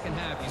this second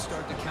half, you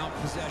start to count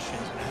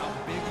possessions and how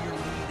big your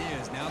lead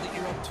is. Now that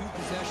you're up 2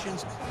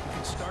 possessions, you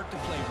can start to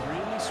play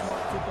really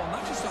smart football,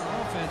 not just on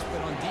offense,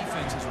 but on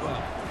defense as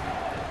well.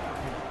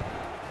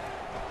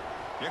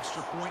 The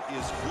extra point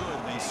is good.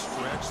 They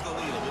stretch the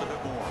lead a little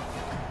bit more.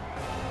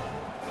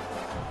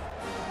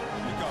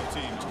 Kickoff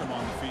teams come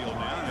on the field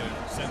now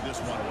to send this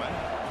one away.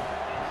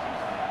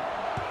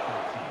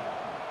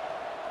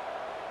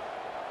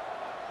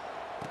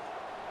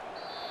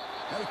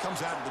 Now it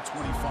comes out to the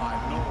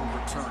 25. No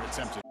return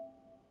attempted.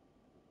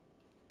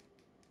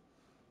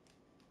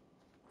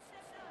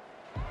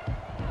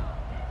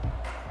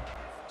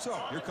 So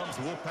here comes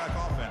the Wolfpack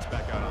offense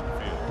back out on the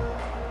field.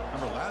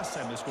 Remember last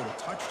time they scored a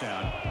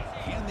touchdown.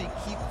 Can they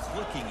keep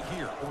clicking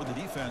here, or the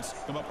defense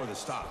come up with a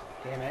stop?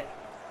 Damn it.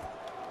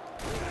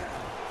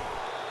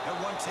 That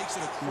one takes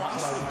it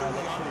across the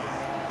 30-yard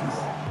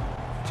line.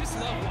 Just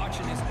love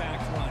watching this back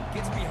run.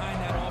 Gets behind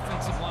that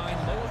offensive line,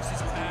 lowers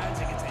his pads,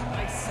 and gets a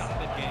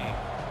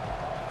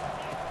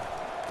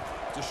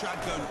a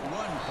shotgun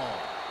run call.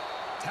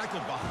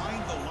 Tackled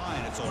behind the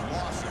line. It's a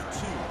loss of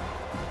 2.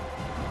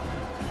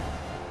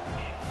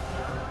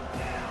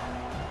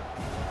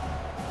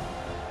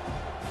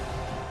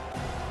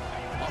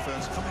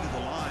 Offense coming to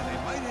the line. They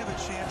might have a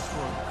chance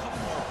for a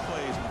couple more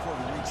plays before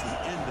we reach the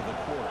end of the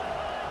quarter.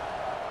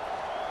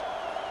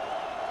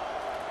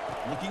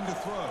 Looking to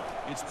throw.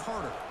 It's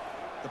Carter.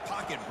 The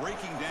pocket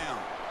breaking down.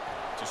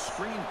 It's a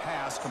screen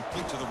pass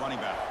complete to the running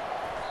back.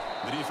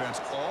 The defense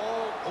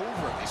all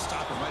over it. They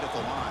stop him right at the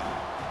line.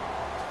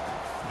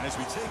 And as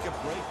we take a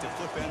break to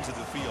flip ends of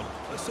the field,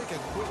 let's take a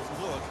quick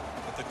look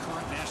at the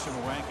current national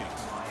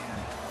rankings.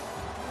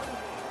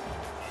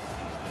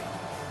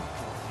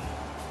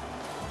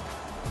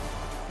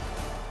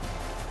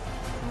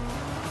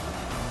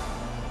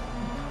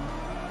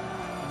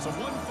 So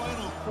one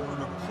final quarter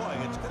to play.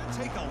 It's going to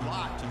take a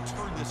lot to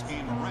turn this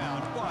game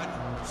around, but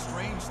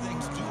strange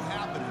things do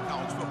happen in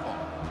college football.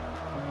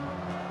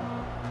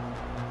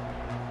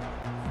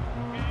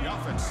 The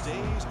offense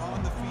stays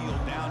on the field,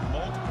 down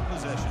multiple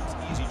possessions.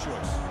 Easy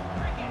choice.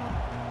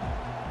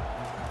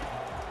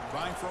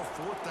 Trying for a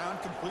 4th down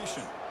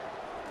completion.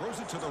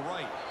 Throws it to the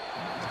right.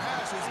 The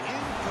pass is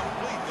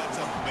incomplete. That's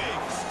a big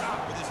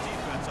stop with his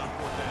defense on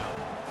 4th down.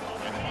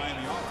 And the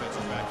Miami offense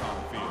is back on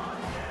the field.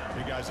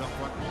 Big guys up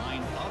front,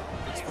 line up.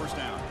 It's 1st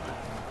down.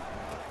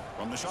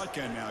 From the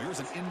shotgun now, here's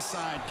an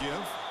inside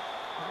give.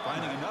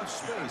 Finding enough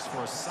space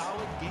for a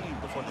solid gain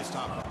before they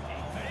stop.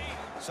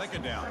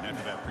 2nd down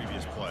after that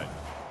previous play.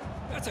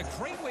 That's a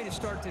great way to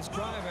start this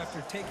drive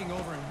after taking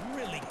over in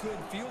really good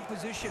field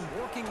position,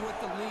 working with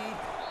the lead.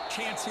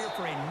 Chance here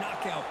for a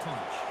knockout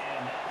punch.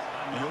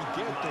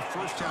 You'll get the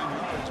 1st down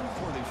yards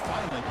before they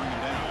finally bring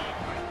him down.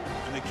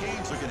 And the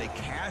Canes are going to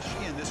cash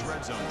in this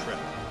red zone trip.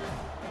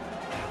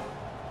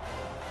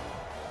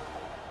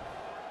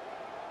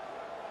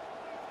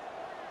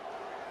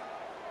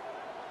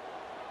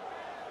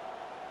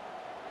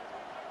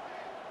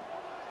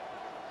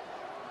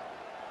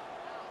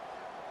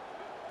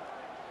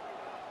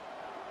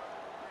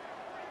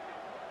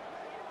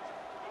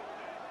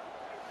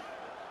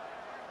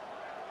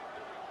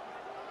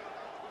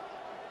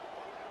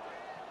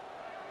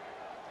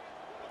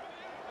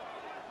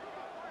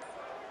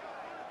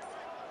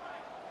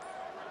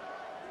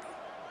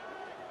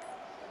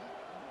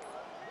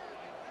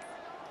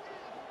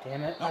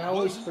 Damn it, I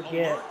always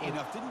forget.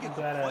 Enough. Didn't get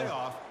the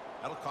playoff.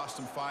 That'll cost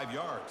him 5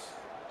 yards.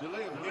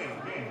 Delay of game.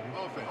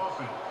 Offense.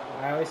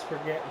 I always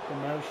forget with the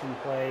motion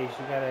plays,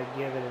 you gotta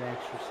give it an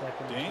extra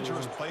second.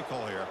 Dangerous play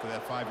call here after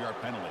that 5-yard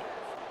penalty.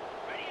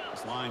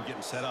 This line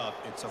getting set up.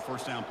 It's a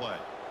 1st down play.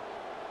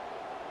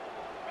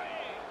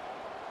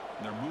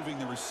 And they're moving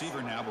the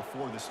receiver now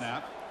before the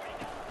snap.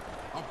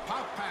 A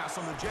pop pass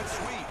on the jet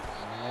sweep.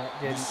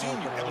 The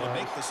senior able to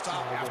make the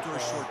stop after a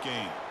short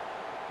gain.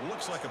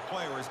 Looks like a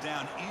player is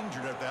down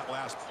injured at that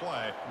last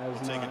play. We'll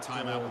take a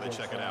timeout when they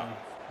check it out.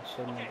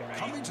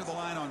 Coming to the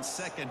line on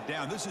 2nd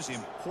down. This is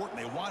important.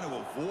 They want to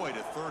avoid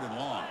a 3rd and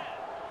long.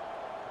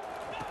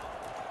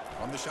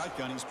 From the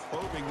shotgun, he's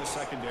probing the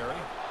secondary.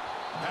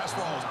 Pass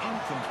ball is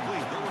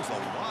incomplete. There was a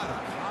lot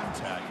of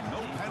contact.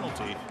 No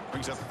penalty.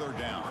 Brings up 3rd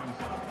down.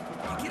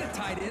 You get a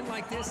tight end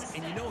like this,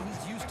 and you know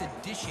he's used to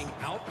dishing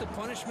out the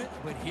punishment,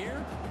 but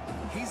here,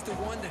 he's the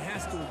one that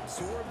has to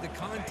absorb the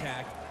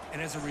contact,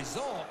 and as a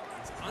result,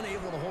 he's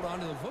unable to hold on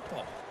to the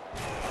football.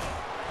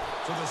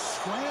 So the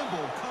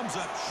scramble comes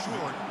up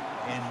short,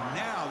 and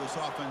now this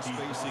offense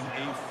facing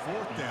a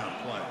 4th down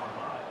play.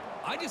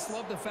 I just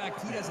love the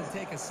fact he doesn't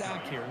take a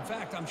sack here. In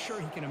fact, I'm sure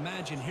he can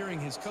imagine hearing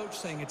his coach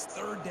saying it's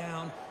 3rd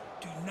down,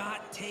 do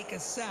not take a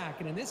sack.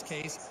 And in this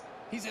case,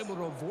 he's able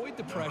to avoid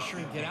the pressure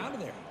and get out of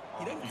there.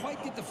 He doesn't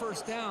quite get the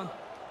 1st down,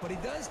 but he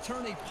does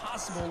turn a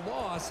possible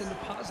loss into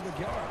positive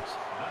yards.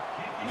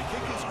 And the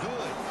kick is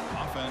good.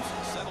 Offense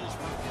settles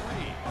for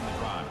 3 on the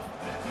drive.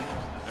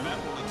 And that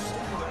will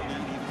extend their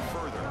lead even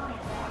further.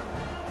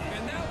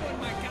 And that one,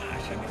 my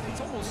gosh, I mean,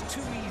 it's almost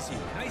too easy.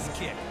 Nice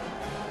kick.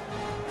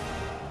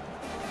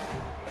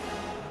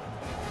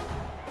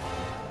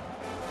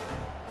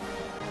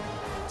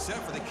 Set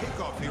for the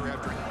kickoff here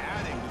after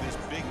adding to this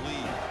big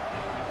lead.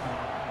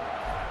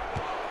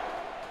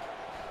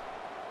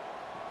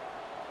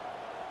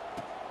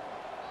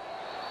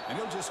 And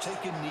he'll just take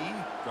a knee.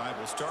 Drive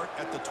will start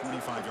at the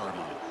 25-yard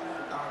line.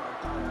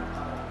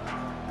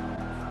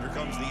 Here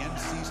comes the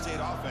NC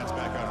State offense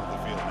back out on the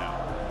field now.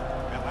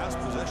 That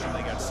last possession,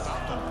 they got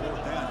stopped on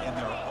 4th down in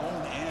their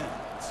own end.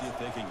 Let's see if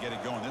they can get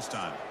it going this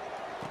time.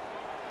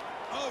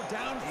 Oh,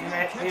 downfield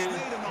catch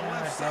made on the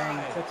left side.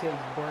 Such a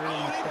burning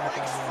and he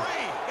breaks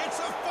free. It's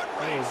a foot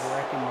race.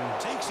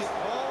 Takes it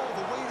all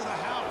the way to the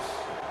house.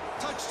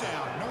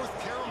 Touchdown, North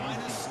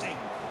Carolina State.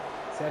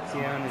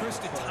 Chris,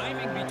 the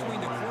timing between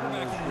the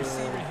quarterback and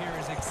receiver here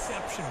is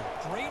exceptional.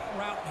 Great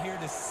route here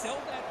to sell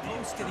that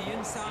post to the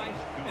inside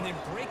and then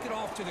break it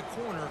off to the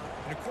corner.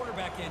 And the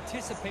quarterback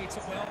anticipates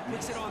it well,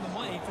 puts it on the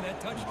money for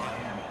that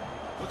touchdown.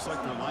 Looks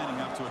like they're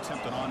lining up to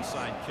attempt an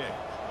onside kick.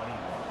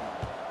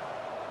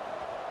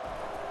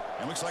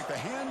 And looks like the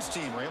hands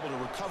team were able to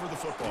recover the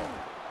football.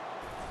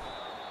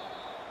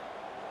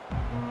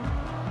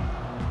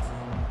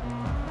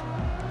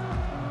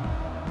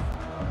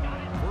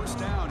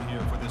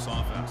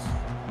 distance.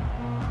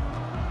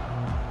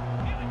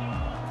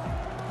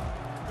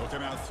 He'll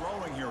come out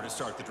throwing here to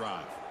start the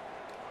drive.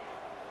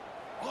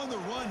 On the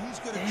run, he's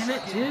going to damn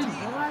it, dude.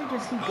 Why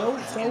does he go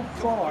so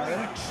far?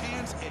 And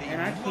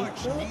I can't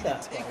throw it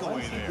that far.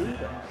 Why does he do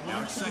that?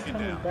 Now it's second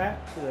coming down.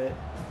 back to it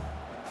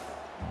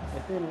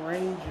within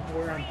range of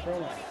where I'm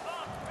throwing.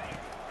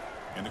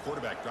 And the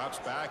quarterback drops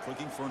back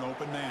looking for an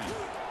open man.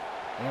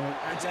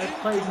 That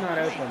play's not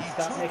open.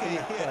 Stop making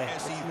that play.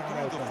 As It's he not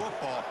threw the open.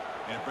 football,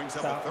 and it brings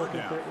up Stop a third looking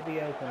down. for it to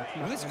be open. It's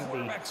Well, not this going to be.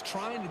 quarterback's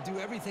trying to do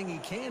everything he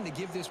can to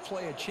give this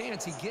play a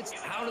chance. He gets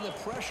out of the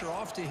pressure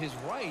off to his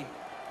right,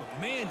 but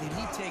man, did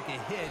he take a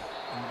hit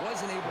and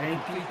wasn't able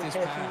to complete this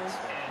pass.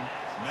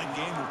 And that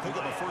game will pick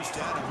up a first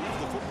down and move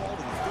the football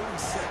to the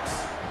 36.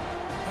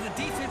 When the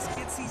defense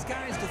gets these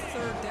guys to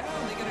third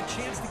down, they get a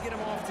chance to get them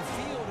off the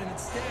field, and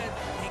instead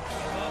they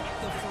give up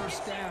the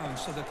first down.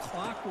 So the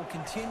clock will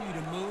continue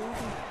to move,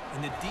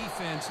 and the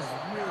defense is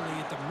really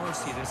at the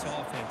mercy of this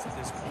offense at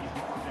this point.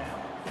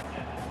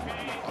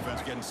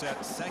 Offense getting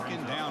set.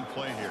 Second down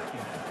play here.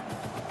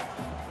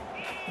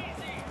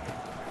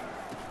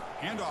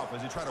 Handoff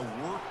as they try to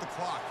work the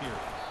clock here.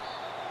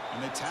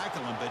 And they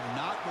tackle him, but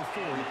not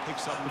before he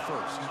picks up the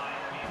first.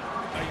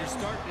 Now you're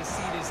starting to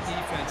see this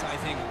defense, I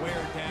think,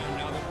 wear down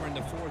now that we're in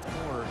the fourth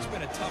quarter. It's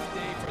been a tough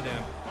day for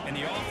them, and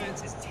the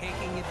offense is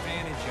taking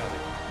advantage of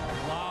it.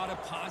 A lot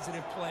of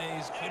positive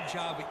plays. Good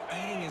job of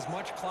eating as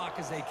much clock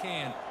as they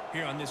can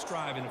here on this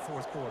drive in the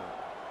fourth quarter.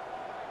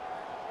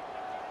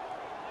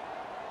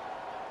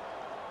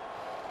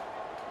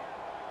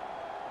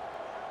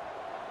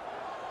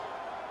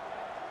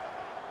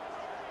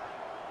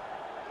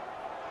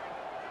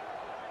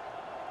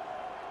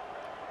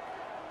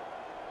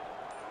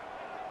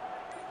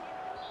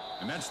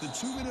 And that's the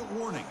 2-minute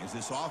warning as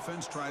this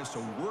offense tries to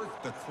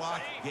work the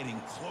clock,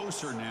 getting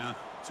closer now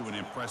to an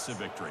impressive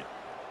victory.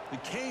 The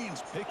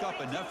Canes pick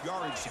up enough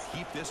yardage to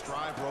keep this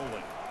drive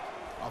rolling.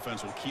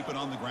 Offense will keep it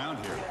on the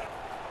ground here.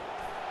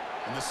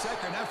 And the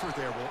second effort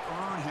there will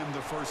earn him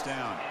the first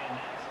down.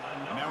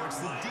 Now it's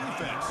the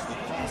defense that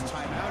calls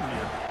timeout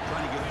here,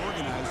 trying to get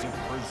organized and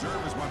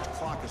preserve as much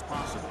clock as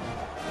possible.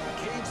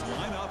 The Canes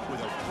line up with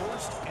a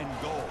first and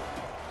goal.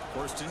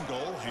 First and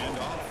goal,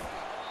 handoff.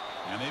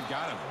 And they've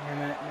got him.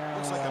 No.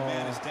 Looks like a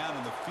man is down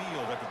in the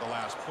field after the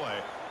last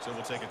play, so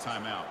we'll take a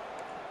timeout.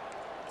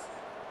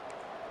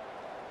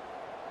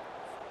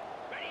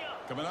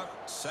 Coming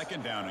up,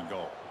 second down and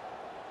goal.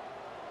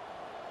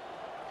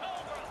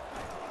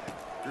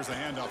 Here's the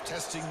handoff,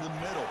 testing the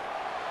middle.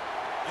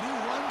 And he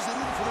runs it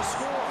in for the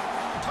score.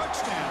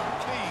 Touchdown,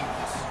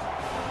 Canes.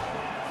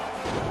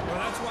 Well,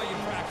 that's why you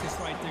practice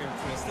right there,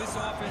 Chris. This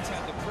offense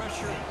had the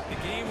pressure,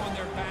 the game on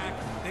their back.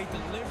 They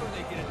deliver,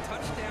 they get a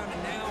touchdown,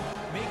 and now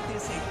make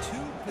this a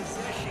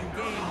two-possession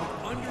game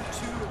with under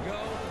 2 to go.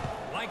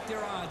 Like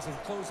their odds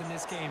of closing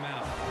this game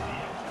out.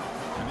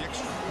 And the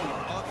extra point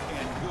up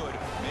and good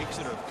makes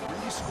it a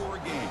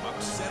 3-score game,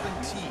 up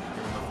 17 here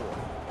in the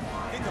fourth.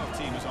 Kickoff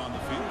team is on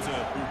the field to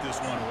boot this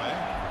one away.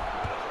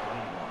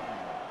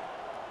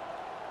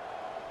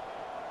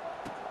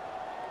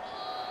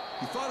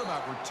 He thought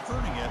about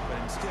returning it, but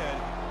instead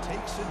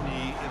takes a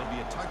knee. It'll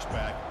be a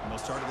touchback, and they'll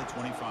start at the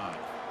 25.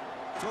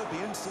 So the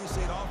NC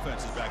State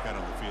offense is back out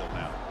on the field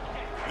now.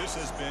 This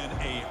has been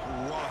a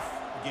rough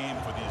game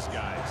for these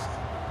guys.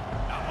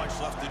 Not much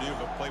left to do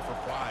but play for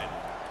pride.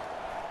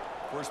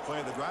 First play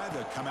of the drive,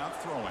 they'll come out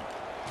throwing.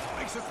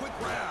 Makes a quick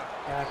grab.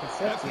 Yeah, I can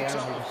That set picks the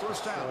up average. the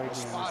first down. They'll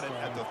spot it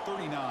at the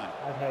 39.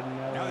 I've had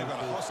no Now they've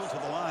got to idea. hustle to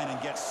the line and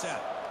get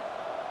set.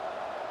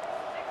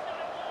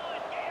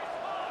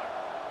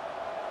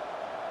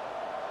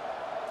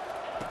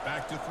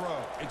 Back to throw.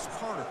 It's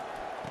Carter.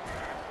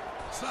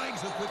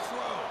 Snags a quick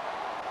throw.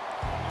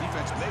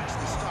 Defense makes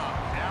the stop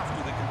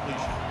after the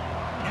completion.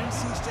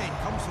 NC State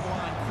comes to the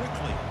line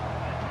quickly.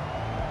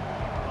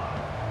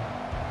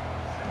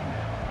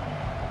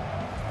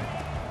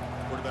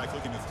 Quarterback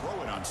looking to throw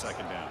it on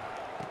second down.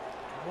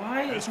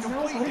 Why is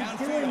nobody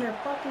doing their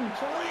fucking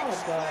job,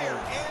 guys?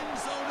 End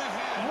zone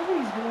ahead.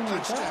 Nobody's doing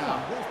their Touchdown, job.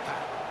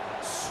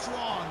 Wolfpack.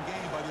 Strong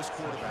game by this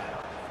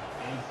quarterback.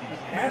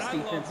 Pass I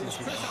love defense this,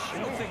 is Chris. I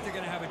don't think they're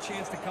going to have a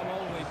chance to come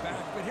all the way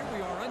back, but here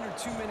we are, under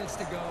 2 minutes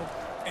to go,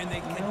 and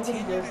they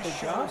continue to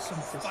show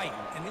some fight.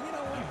 And then, you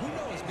know what? Who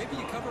knows? Maybe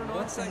you cover an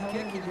onside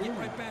kick and you get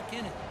right back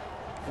in it.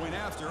 Point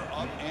after,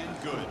 up and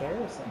good.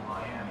 embarrassing.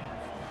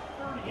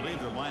 I believe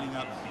they're lining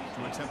up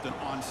to attempt an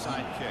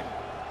onside kick.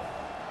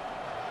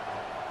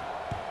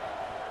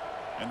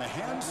 And the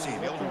hands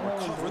team able to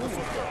recover the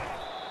football.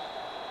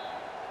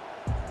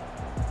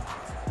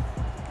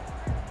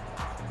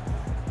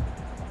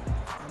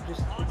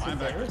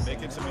 Linebackers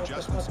making some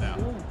adjustments now.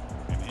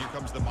 And here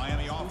comes the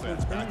Miami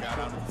offense back out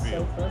on the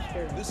field.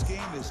 This game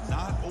is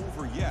not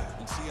over yet.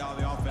 We'll see how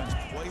the offense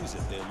plays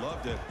it. They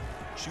love to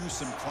choose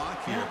some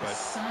clock here, but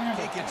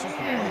can't get too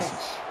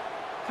complacent.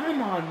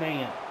 Come on,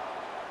 man.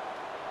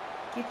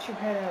 Get your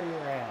head out of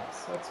your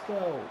ass. Let's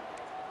go.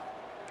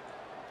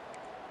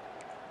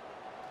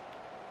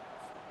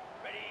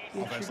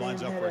 Offense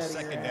lines up for a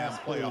second down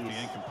play off the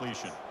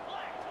incompletion.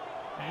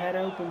 I had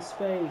open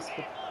space,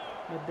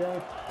 but Good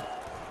day.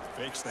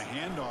 Fakes the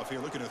handoff here,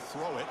 looking to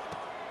throw it.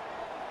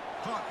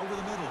 Caught over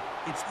the middle.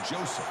 It's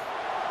Joseph.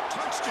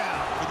 Touchdown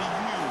for the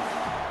U.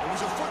 It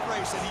was a foot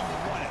race, and he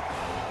won it.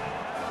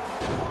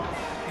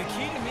 The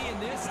key to me in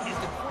this is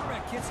the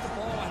quarterback gets the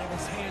ball out of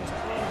his hands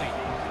early.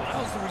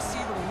 Allows the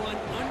receiver to run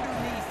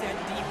underneath that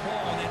deep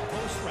ball on that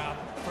post route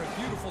for a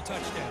beautiful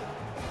touchdown.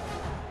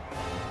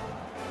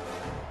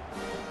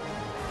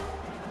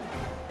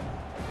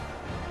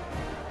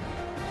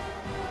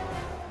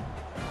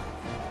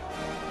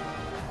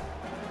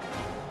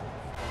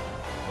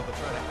 But they'll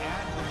try to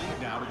add the lead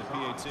now to the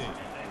PAT.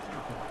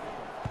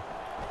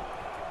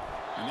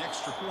 An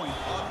extra point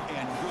up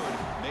and good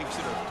makes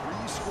it a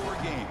 3-score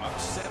game, up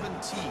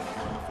 17 here in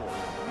the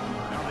fourth.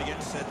 Now they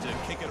get set to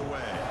kick it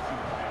away.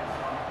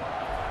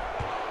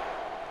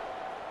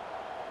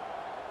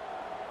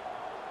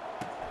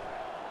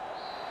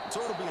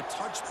 So it'll be a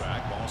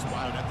touchback. Ball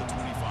spotted at the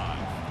 25.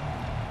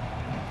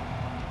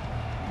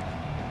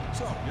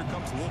 So here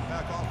comes the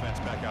Wolfpack offense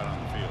back out on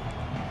the field.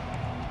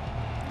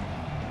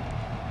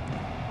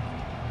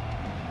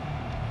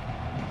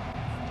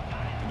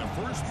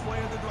 First play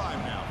of the drive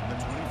now from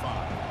the 25.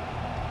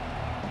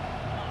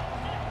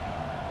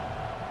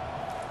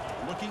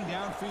 Looking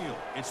downfield,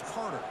 it's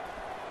Carter.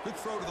 Good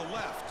throw to the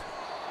left.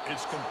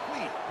 It's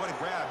complete. What a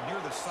grab near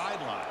the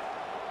sideline.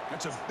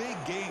 That's a big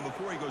gain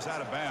before he goes out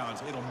of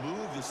bounds. It'll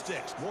move the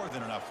sticks, more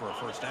than enough for a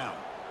first down.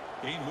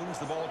 Gain moves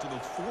the ball to the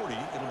 40.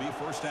 It'll be a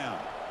first down.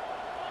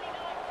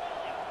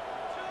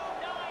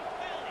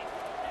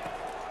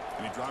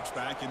 And he drops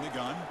back in the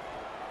gun.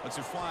 Lets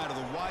it fly to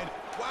the wide.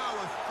 Wow,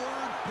 a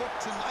third pick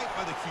tonight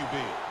by the QB.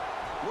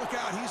 Look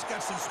out, he's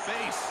got some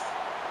space.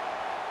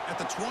 At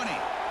the 20,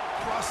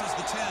 crosses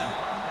the 10.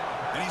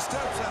 And he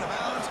steps out of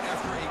bounds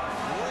after a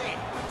great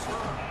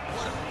return.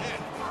 What a pick.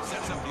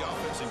 Sets up the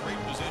offense in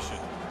great position.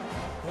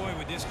 Boy,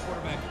 would this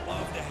quarterback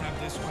love to have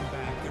this one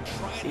back. They're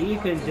trying So you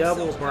can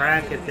double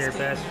bracket their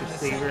best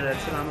receiver.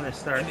 That's what I'm going to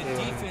start doing. doing.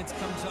 The defense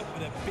comes up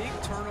with a big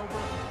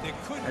turnover that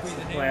could That's be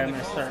the the play I'm name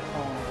going of to the start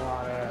calling a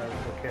lot of,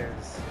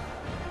 because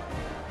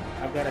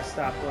I've got to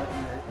stop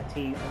letting the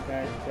team, I've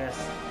got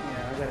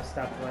to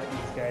stop letting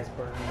these guys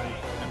burn me.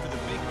 After the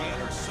big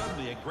gainer,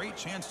 suddenly a great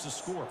chance to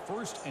score.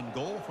 First and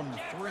goal from the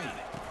 3.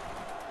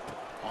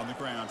 On the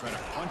ground, trying to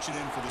punch it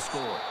in for the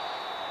score.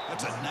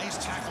 That's a nice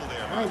tackle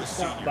there by the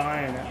senior.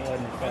 Buying that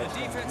wasn't a Well,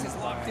 touchdown. the defense is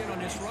locked in on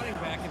this running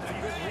back, and for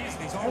good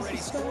reason. He's already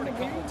scored a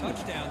couple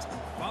touchdowns.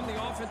 If I'm the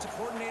offensive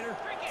coordinator,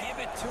 give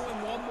it to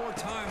him one more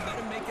time. Let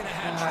him make it a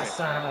hat trick.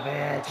 Son of a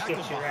bitch. Tackle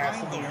Get your ass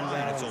in behind the the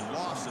line. end It's a zone.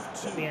 loss of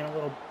 2. Being a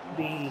little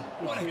B.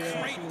 What a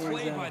great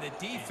play by the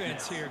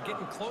defense here,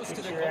 getting close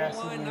to the your ass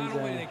goal in line. the Not end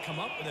only do zone. they come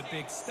up with a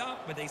big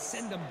stop, but they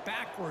send them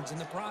backwards in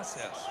the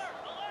process.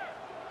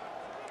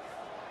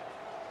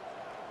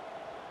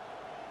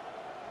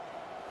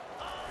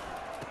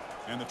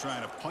 And they're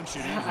trying to punch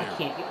it in I here.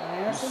 can't get my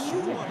ass in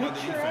the end zone.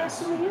 Get your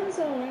ass in the end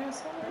zone,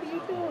 asshole. What are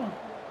you doing?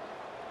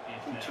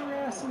 Get your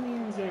ass in the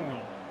end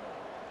zone.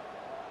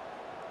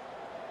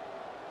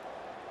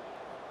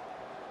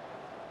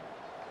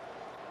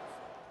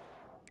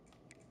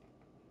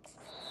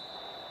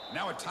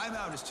 Now a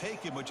timeout is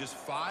taken with just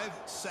 5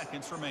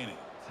 seconds remaining.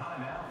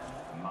 Timeout,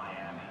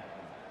 Miami.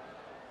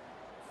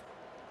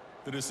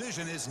 The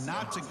decision is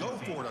not to go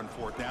for it on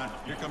 4th down.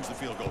 Here comes the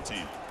field goal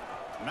team.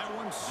 And that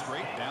one's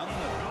straight down the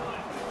middle.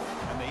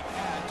 And they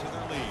add to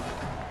their lead.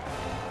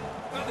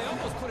 Well, they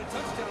almost put a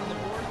touchdown on the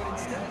board, but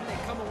instead they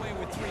come away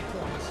with 3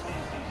 points.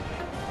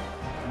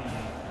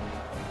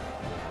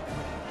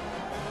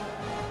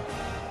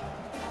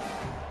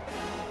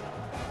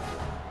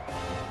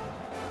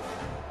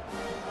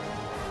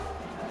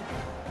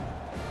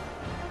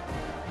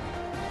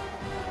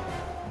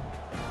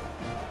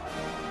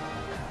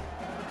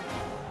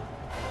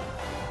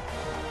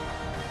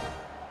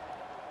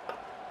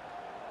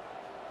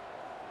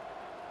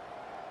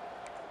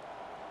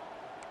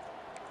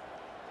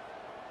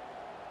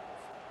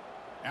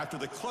 After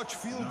the clutch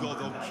field goal,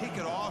 they'll kick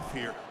it off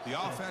here. The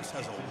offense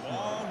has a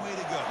long way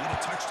to go. Need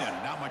a touchdown,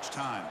 not much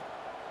time.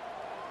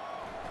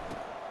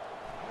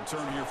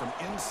 Return here from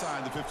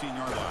inside the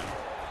 15-yard line.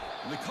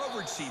 And the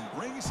coverage team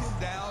brings him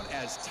down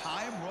as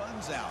time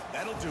runs out.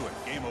 That'll do it.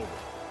 Game over.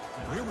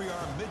 Here we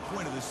are,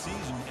 midpoint of the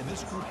season, and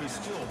this group is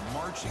still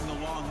marching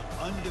along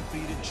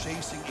undefeated,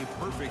 chasing a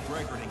perfect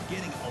record and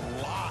getting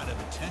a lot of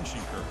attention,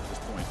 Kirk, at this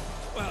point.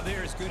 Well,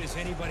 they're as good as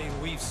anybody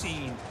we've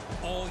seen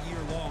all year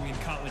long in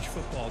college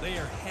football. They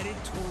are headed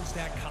towards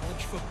that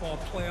college football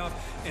playoff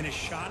and a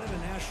shot at a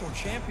national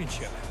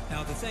championship.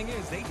 Now, the thing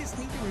is, they just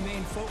need to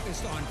remain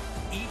focused on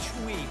each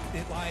week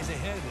that lies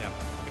ahead of them.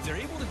 If they're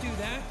able to do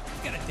that,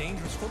 you've got a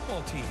dangerous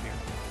football team here.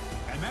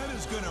 And that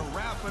is going to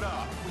wrap it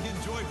up. We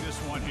enjoyed this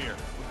one here.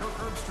 For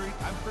Kirk Herbstreit,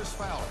 I'm Chris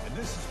Fowler, and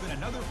this has been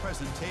another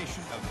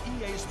presentation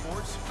of EA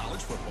Sports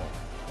College Football.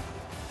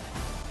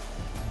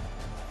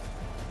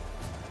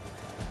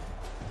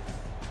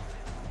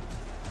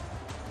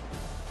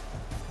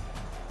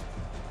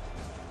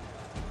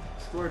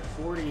 Scored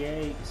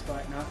 48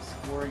 despite not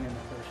scoring in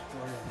the first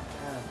quarter.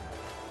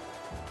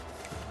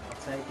 I'll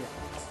take it.